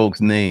biting folks'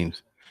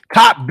 names.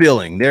 Top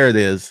billing. There it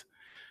is.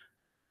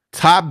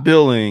 Top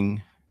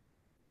billing.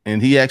 And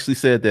he actually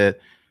said that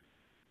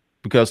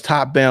because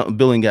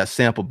billing got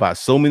sampled by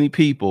so many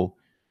people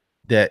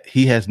that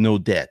he has no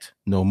debt,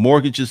 no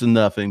mortgages, and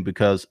nothing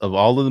because of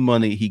all of the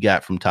money he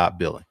got from top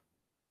billing.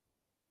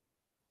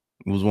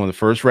 It was one of the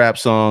first rap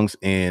songs,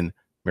 and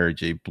Mary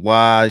J.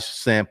 Blige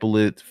sampled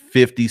it.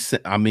 50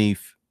 Cent. I mean,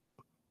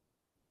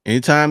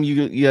 anytime you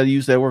got to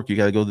use that work, you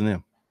got to go to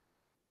them.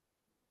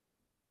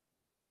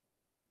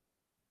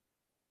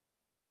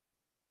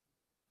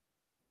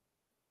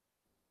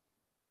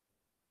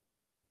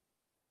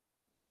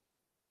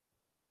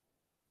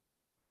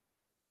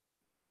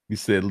 You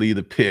said leave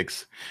the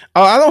pics.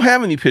 Oh, I don't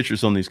have any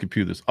pictures on these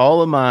computers.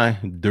 All of my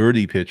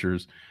dirty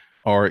pictures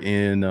are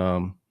in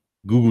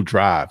Google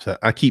Drives.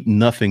 I keep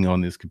nothing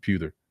on this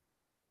computer.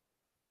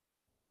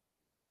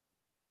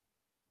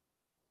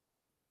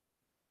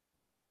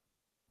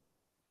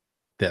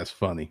 That's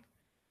funny.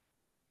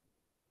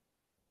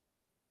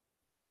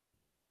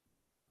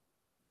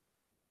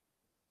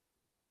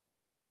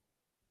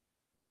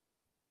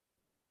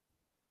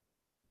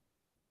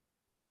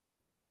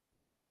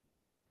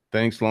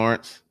 Thanks,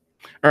 Lawrence.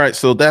 All right,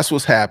 so that's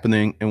what's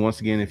happening. And once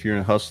again, if you're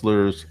in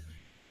Hustlers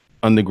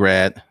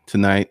undergrad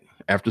tonight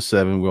after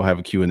 7, we'll have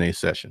a Q&A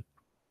session.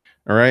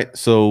 All right,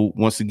 so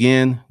once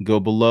again, go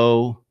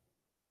below,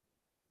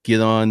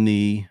 get on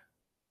the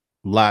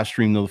live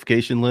stream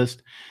notification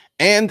list.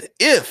 And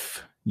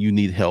if you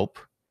need help,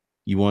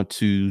 you want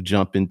to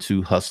jump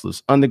into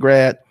Hustlers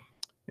undergrad,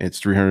 it's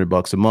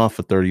 $300 a month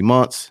for 30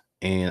 months.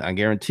 And I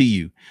guarantee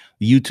you,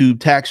 the YouTube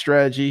tax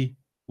strategy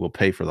will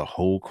pay for the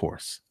whole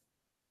course.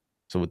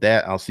 So with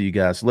that, I'll see you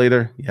guys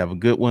later. You have a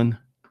good one.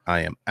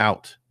 I am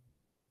out.